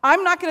not?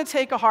 I'm not going to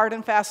take a hard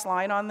and fast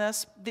line on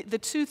this. The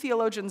two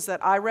theologians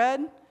that I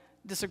read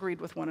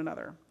disagreed with one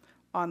another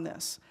on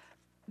this.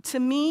 To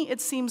me, it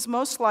seems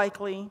most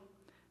likely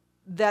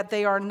that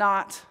they are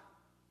not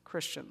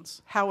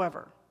Christians.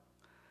 However,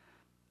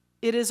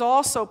 it is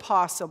also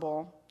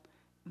possible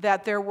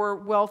that there were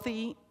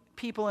wealthy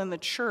people in the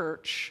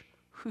church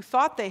who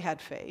thought they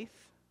had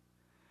faith,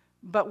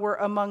 but were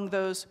among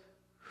those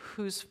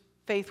whose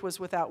faith was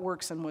without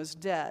works and was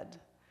dead,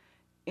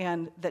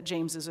 and that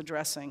James is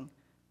addressing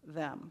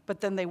them.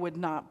 But then they would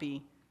not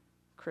be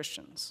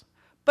Christians.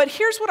 But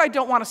here's what I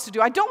don't want us to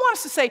do. I don't want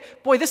us to say,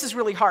 boy, this is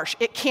really harsh.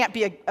 It can't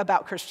be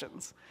about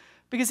Christians.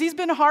 Because he's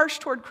been harsh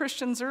toward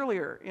Christians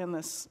earlier in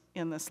this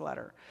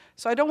letter.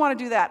 So I don't want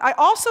to do that. I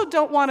also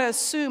don't want to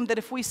assume that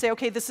if we say,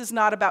 okay, this is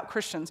not about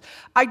Christians,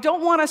 I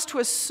don't want us to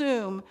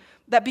assume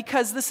that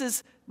because this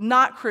is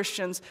not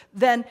Christians,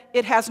 then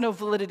it has no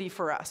validity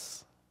for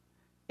us.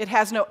 It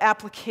has no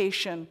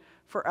application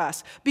for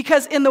us.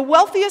 Because in the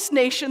wealthiest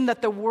nation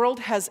that the world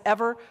has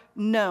ever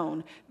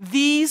known,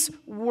 these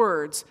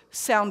words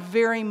sound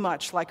very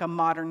much like a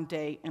modern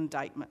day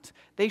indictment.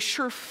 They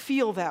sure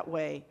feel that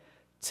way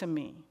to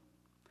me.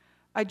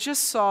 I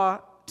just saw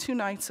 2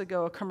 nights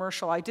ago a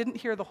commercial. I didn't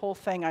hear the whole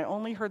thing. I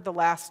only heard the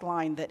last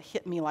line that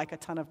hit me like a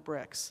ton of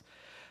bricks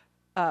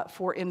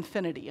for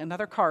Infiniti,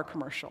 another car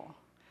commercial.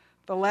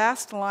 The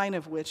last line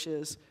of which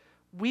is,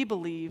 "We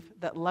believe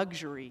that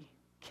luxury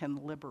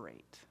can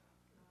liberate."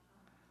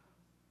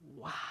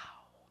 Wow.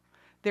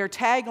 Their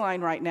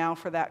tagline right now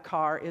for that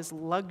car is,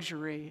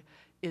 "Luxury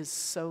is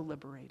so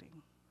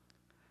liberating."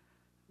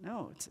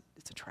 No,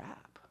 it's a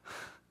trap.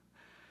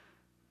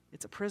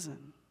 It's a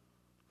prison.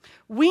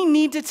 We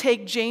need to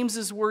take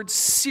James's words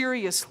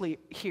seriously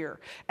here.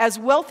 As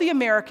wealthy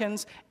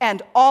Americans,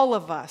 and all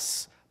of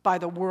us, by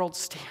the world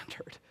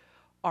standard,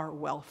 are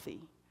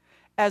wealthy.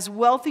 As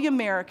wealthy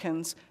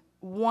Americans,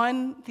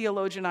 one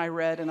theologian I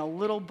read in a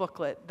little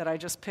booklet that I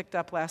just picked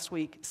up last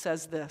week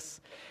says this: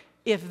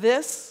 if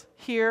this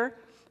here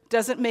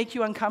doesn't make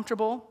you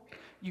uncomfortable,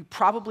 you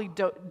probably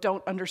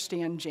don't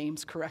understand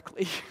James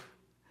correctly.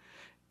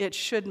 It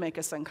should make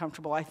us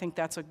uncomfortable. I think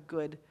that's a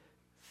good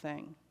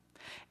thing.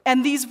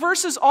 And these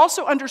verses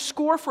also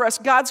underscore for us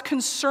God's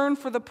concern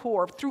for the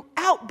poor.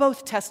 Throughout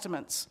both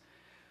Testaments,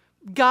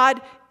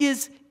 God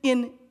is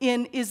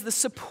the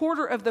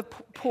supporter of the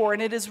poor,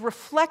 and it is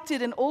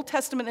reflected in Old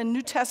Testament and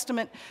New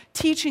Testament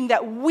teaching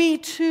that we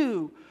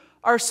too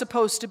are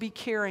supposed to be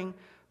caring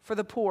for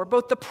the poor.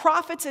 Both the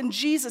prophets and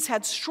Jesus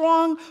had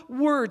strong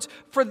words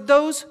for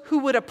those who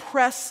would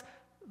oppress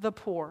the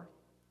poor.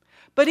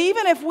 But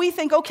even if we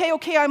think,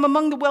 okay, I'm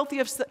among the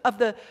wealthiest of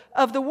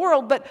the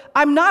world, but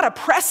I'm not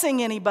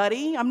oppressing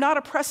anybody, I'm not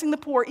oppressing the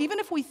poor, even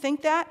if we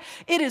think that,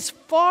 it is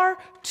far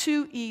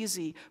too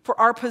easy for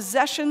our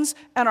possessions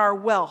and our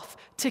wealth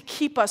to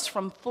keep us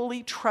from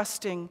fully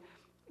trusting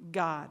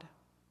God.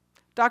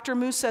 Dr.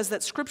 Moose says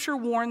that Scripture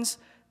warns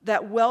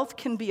that wealth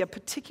can be a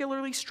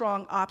particularly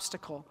strong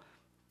obstacle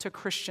to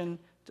Christian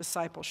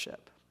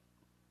discipleship.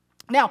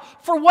 Now,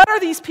 for what are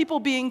these people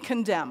being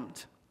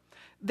condemned?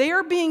 They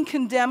are being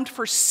condemned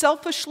for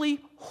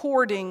selfishly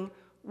hoarding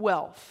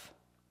wealth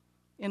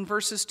in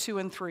verses 2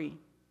 and 3,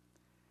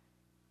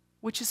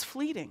 which is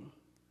fleeting.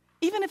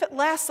 Even if it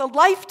lasts a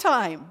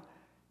lifetime,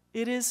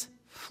 it is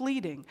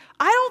fleeting.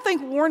 I don't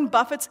think Warren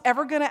Buffett's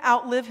ever going to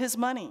outlive his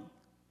money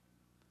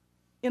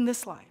in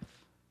this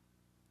life.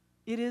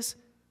 It is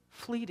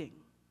fleeting.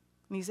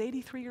 And he's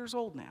 83 years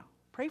old now.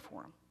 Pray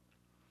for him.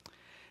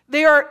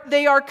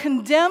 They are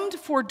condemned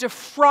for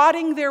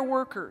defrauding their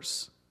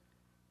workers.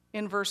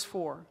 In verse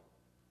 4,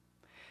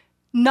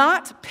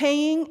 not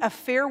paying a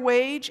fair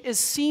wage is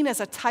seen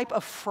as a type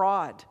of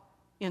fraud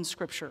in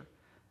Scripture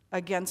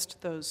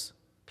against those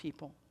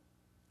people.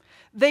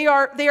 They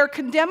are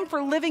condemned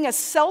for living a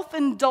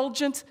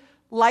self-indulgent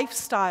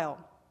lifestyle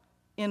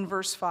in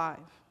verse 5.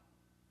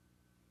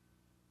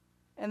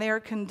 And they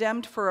are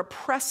condemned for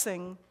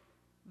oppressing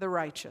the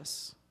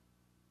righteous.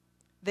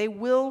 They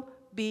will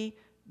be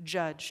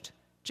judged.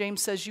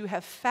 James says, you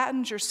have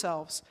fattened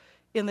yourselves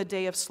in the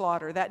day of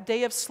slaughter. That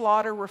day of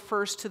slaughter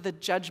refers to the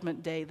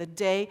judgment day, the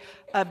day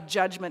of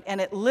judgment. And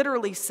it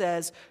literally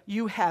says,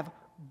 you have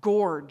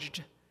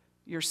gorged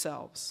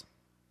yourselves.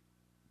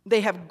 They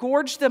have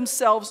gorged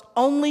themselves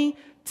only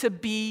to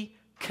be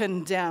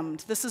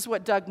condemned. This is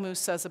what Doug Moose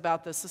says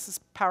about this. This is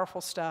powerful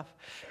stuff.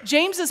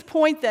 James's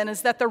point then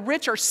is that the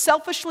rich are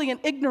selfishly and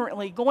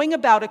ignorantly going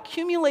about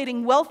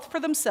accumulating wealth for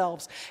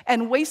themselves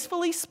and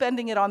wastefully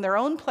spending it on their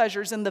own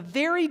pleasures in the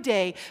very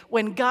day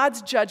when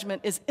God's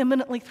judgment is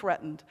imminently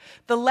threatened.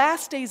 The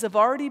last days have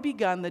already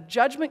begun. The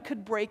judgment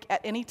could break at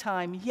any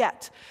time,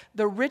 yet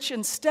the rich,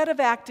 instead of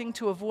acting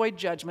to avoid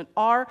judgment,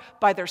 are,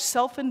 by their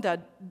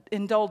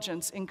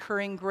self-indulgence,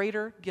 incurring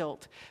greater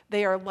guilt.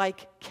 They are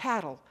like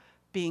cattle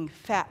being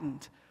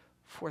fattened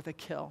for the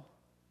kill.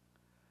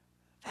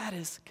 That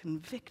is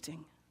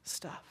convicting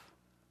stuff.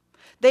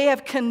 They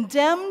have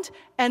condemned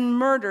and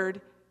murdered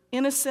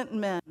innocent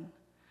men.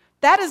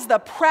 That is the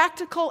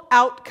practical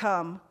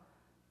outcome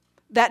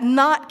that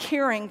not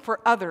caring for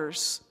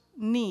others'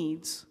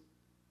 needs,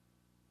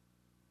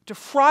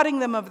 defrauding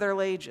them of their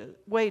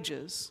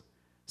wages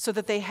so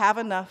that they have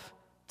enough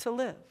to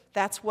live.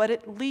 That's what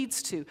it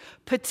leads to,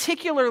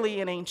 particularly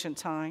in ancient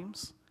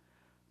times,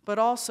 but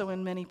also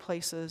in many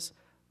places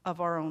of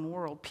our own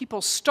world.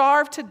 People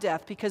starve to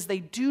death because they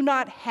do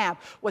not have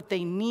what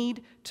they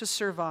need to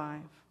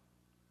survive.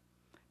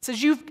 It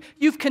says,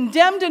 you've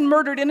condemned and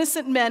murdered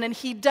innocent men, and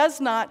he does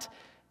not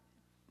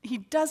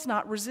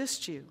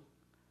resist you.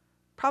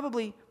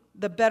 Probably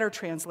the better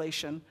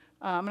translation,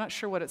 I'm not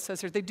sure what it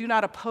says here, they do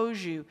not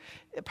oppose you.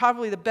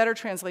 Probably the better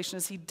translation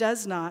is he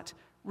does not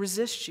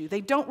resist you.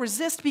 They don't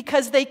resist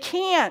because they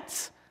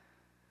can't.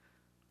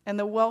 And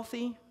the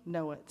wealthy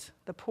know it.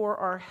 The poor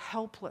are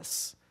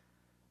helpless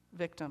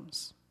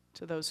victims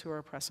to those who are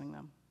oppressing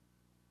them.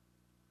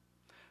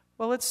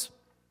 Well, let's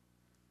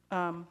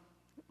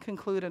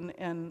conclude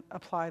and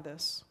apply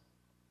this.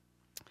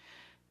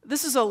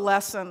 This is a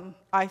lesson,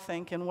 I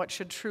think, in what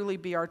should truly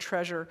be our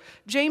treasure.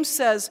 James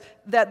says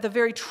that the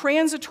very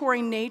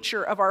transitory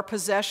nature of our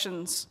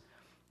possessions,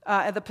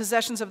 the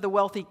possessions of the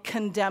wealthy,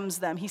 condemns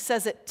them. He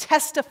says it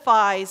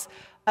testifies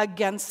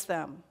against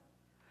them.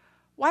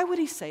 Why would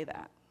he say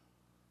that?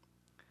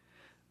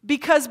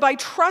 Because by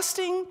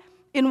trusting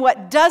in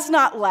what does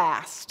not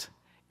last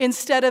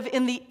instead of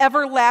in the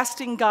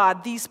everlasting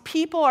God, these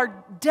people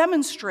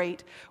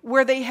demonstrate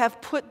where they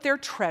have put their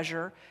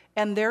treasure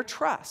and their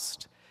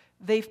trust.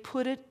 They've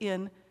put it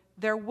in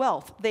their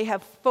wealth. They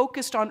have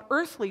focused on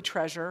earthly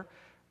treasure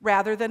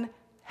rather than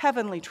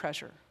heavenly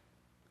treasure.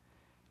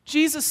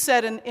 Jesus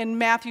said in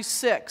Matthew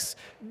 6,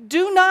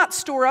 "Do not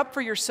store up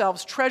for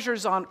yourselves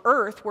treasures on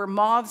earth where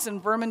moths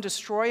and vermin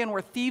destroy and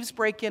where thieves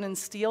break in and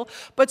steal,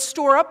 but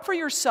store up for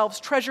yourselves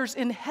treasures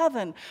in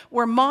heaven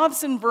where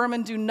moths and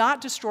vermin do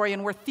not destroy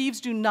and where thieves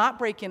do not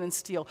break in and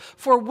steal.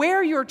 For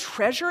where your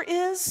treasure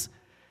is,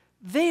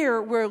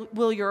 there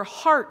will your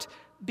heart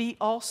be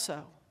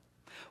also."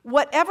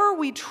 Whatever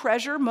we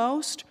treasure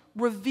most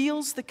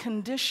reveals the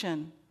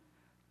condition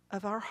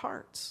of our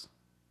hearts.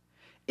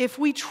 If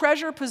we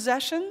treasure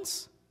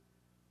possessions,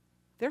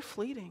 they're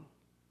fleeting.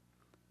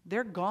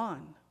 They're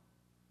gone.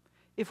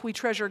 If we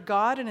treasure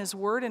God and His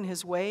Word and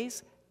His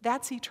ways,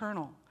 that's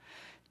eternal.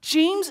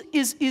 James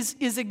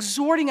is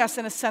exhorting us,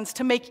 in a sense,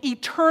 to make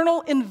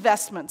eternal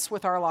investments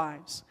with our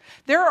lives.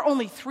 There are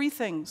only three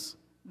things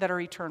that are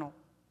eternal: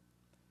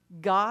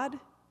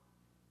 God,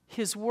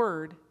 His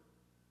Word,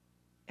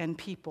 and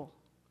people.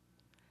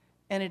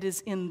 And it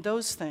is in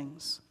those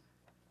things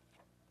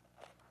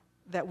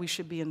that we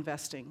should be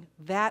investing.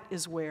 That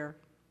is where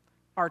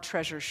our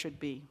treasure should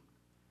be.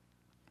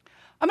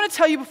 I'm going to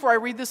tell you before I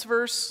read this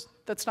verse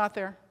that's not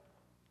there.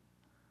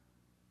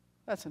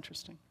 That's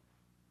interesting.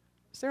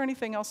 Is there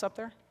anything else up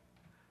there?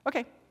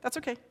 Okay, that's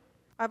okay.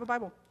 I have a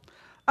Bible.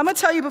 I'm going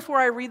to tell you before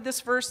I read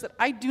this verse that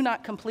I do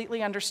not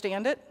completely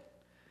understand it,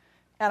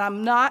 and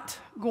I'm not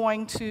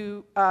going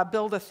to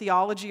build a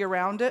theology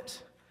around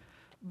it,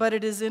 but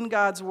it is in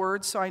God's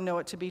Word, so I know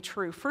it to be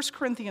true. 1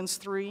 Corinthians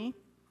 3,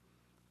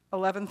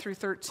 11 through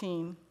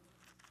 13,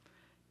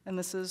 and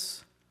this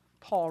is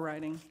Paul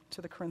writing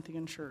to the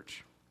Corinthian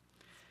church.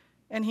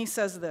 And he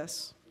says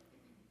this.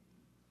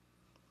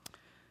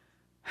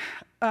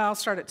 I'll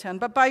start at 10.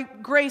 "But by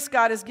grace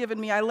God has given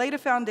me, I laid a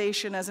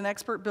foundation as an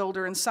expert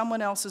builder, and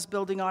someone else is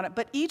building on it.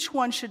 But each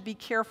one should be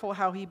careful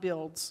how he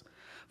builds.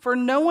 For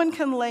no one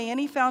can lay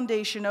any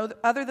foundation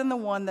other than the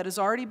one that has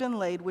already been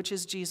laid, which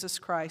is Jesus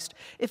Christ.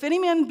 If any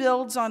man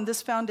builds on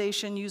this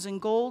foundation using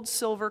gold,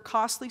 silver,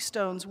 costly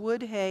stones,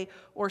 wood, hay,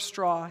 or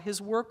straw,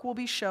 his work will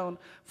be shown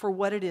for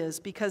what it is,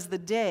 because the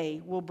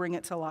day will bring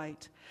it to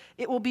light.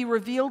 It will be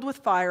revealed with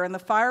fire, and the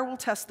fire will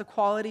test the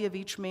quality of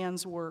each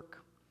man's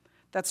work."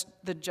 That's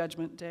the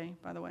judgment day,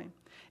 by the way.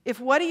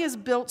 "If what he has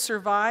built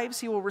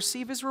survives, he will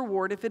receive his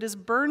reward. If it is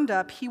burned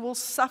up, he will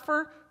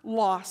suffer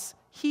loss.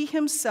 He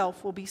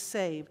himself will be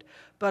saved,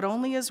 but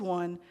only as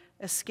one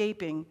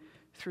escaping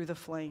through the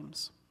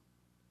flames."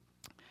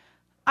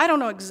 I don't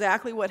know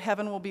exactly what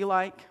heaven will be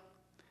like.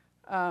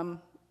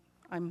 I'm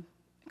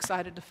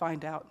excited to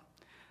find out.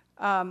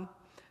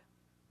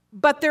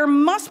 But there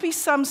must be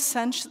some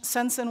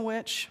sense in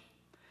which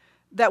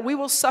that we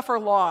will suffer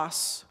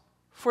loss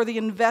for the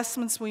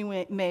investments we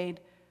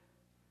made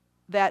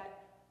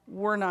that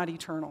were not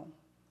eternal.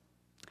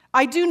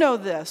 I do know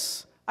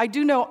this. I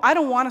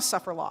don't want to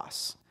suffer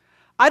loss.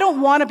 I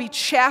don't want to be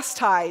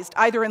chastised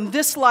either in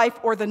this life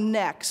or the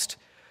next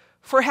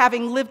for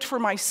having lived for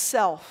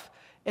myself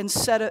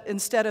instead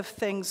of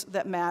things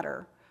that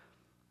matter.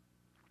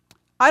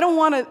 I don't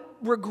want to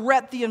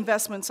regret the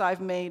investments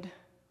I've made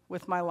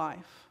with my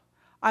life.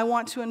 I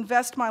want to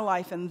invest my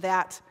life in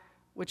that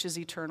which is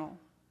eternal.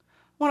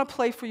 I want to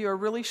play for you a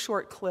really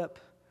short clip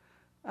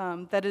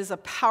that is a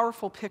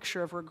powerful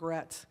picture of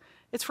regret.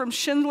 It's from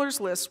Schindler's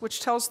List,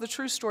 which tells the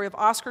true story of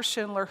Oskar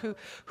Schindler,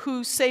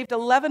 who saved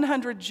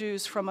 1,100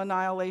 Jews from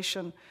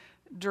annihilation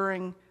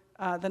during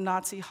the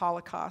Nazi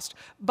Holocaust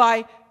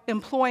by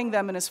employing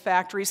them in his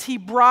factories. He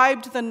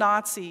bribed the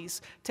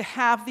Nazis to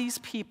have these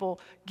people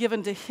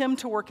given to him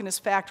to work in his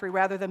factory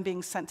rather than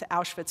being sent to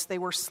Auschwitz. They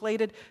were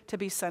slated to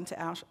be sent to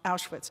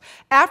Auschwitz.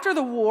 After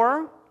the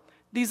war,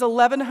 these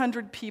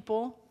 1,100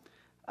 people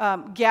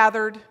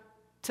gathered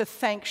to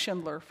thank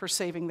Schindler for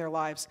saving their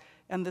lives.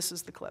 And this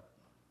is the clip.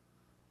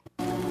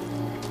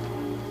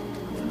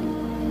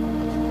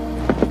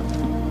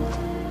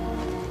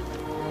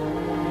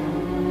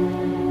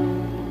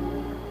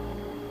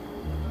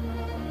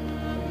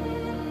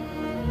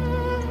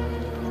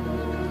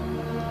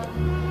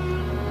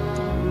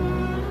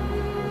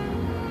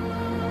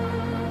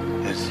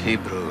 It's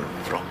Hebrew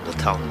from the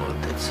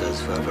Talmud. It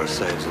says, whoever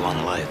saves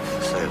one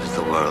life saves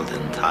the world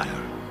entire.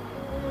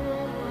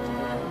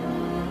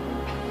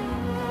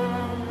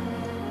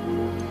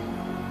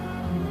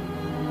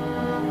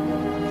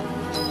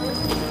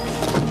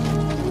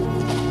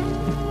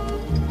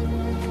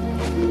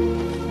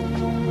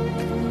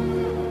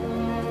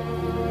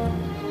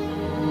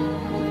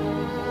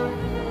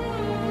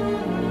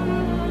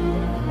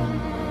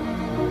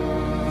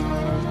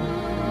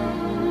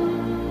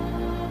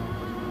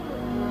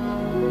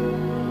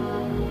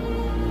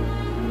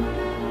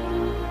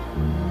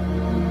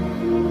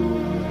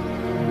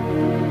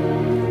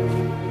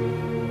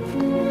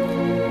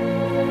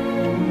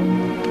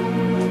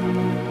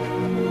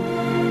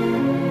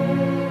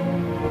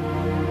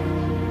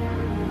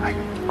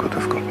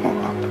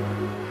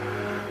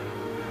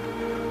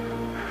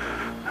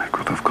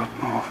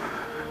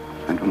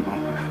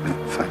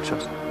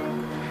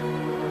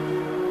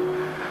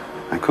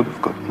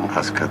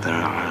 Oscar, there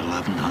are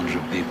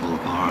 1,100 people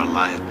who are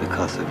alive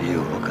because of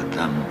you. Look at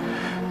them.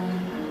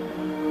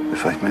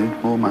 If I'd made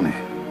more money,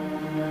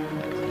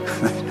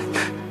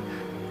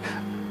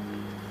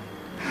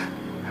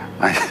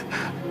 I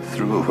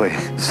threw away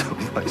so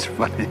much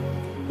money.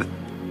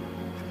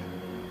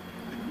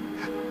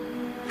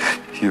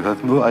 You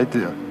have no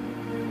idea.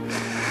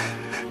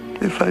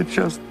 If I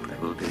just... There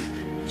will be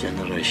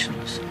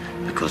generations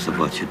because of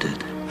what you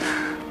did.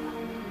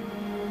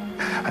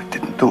 I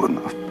didn't do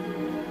enough.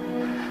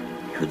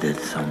 You did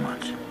so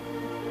much.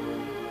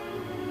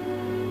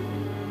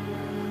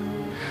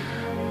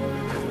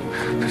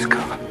 This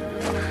car.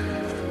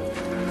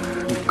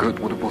 Kurt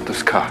would have bought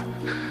this car.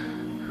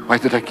 Why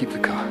did I keep the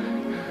car?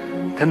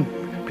 10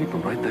 people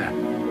right there.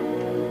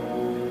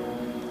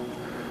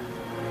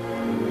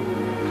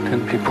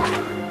 10 people.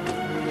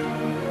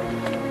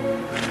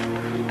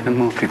 10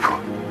 more people.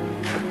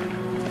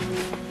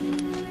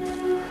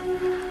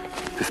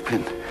 This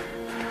pin.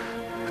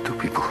 2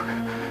 people.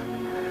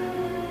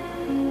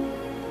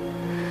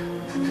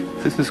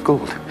 This is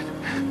gold.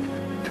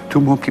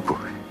 2 more people.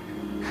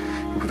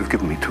 He would have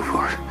given me 2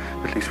 for it.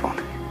 At least 1.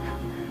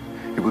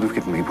 He would have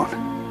given me 1.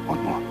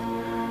 1 more.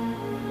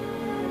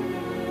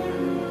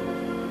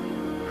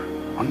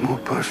 1 more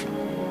person.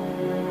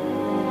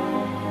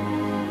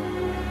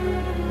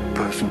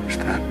 Person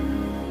stand.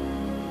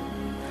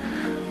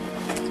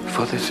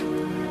 For this.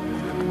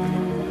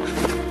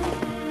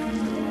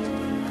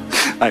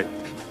 I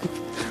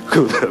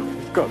could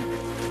have got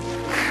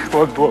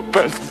 1 more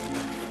person.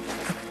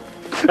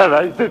 And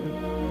I didn't.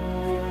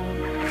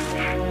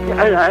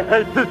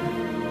 I didn't.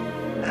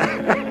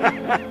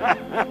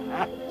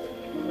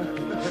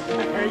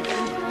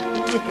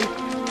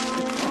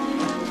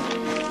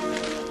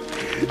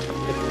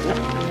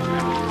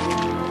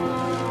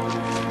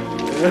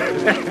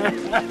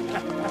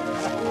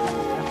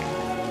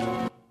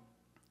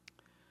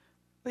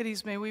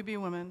 Ladies, may we be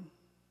women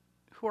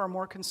who are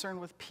more concerned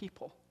with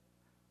people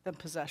than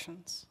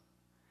possessions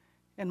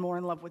and more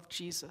in love with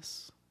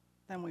Jesus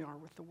than we are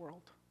with the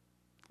world.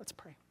 Let's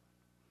pray.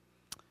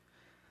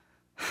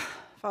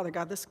 Father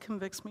God, this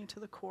convicts me to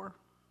the core.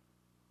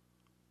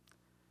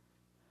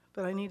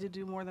 But I need to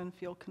do more than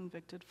feel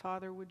convicted.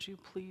 Father, would you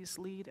please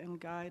lead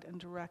and guide and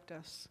direct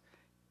us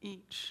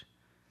each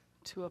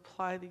to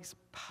apply these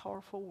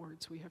powerful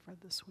words we have read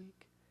this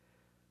week,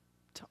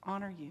 to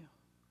honor you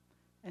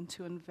and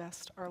to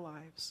invest our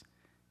lives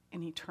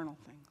in eternal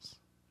things.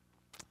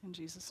 In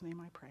Jesus' name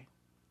I pray.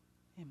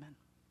 Amen.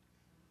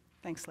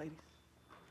 Thanks, ladies.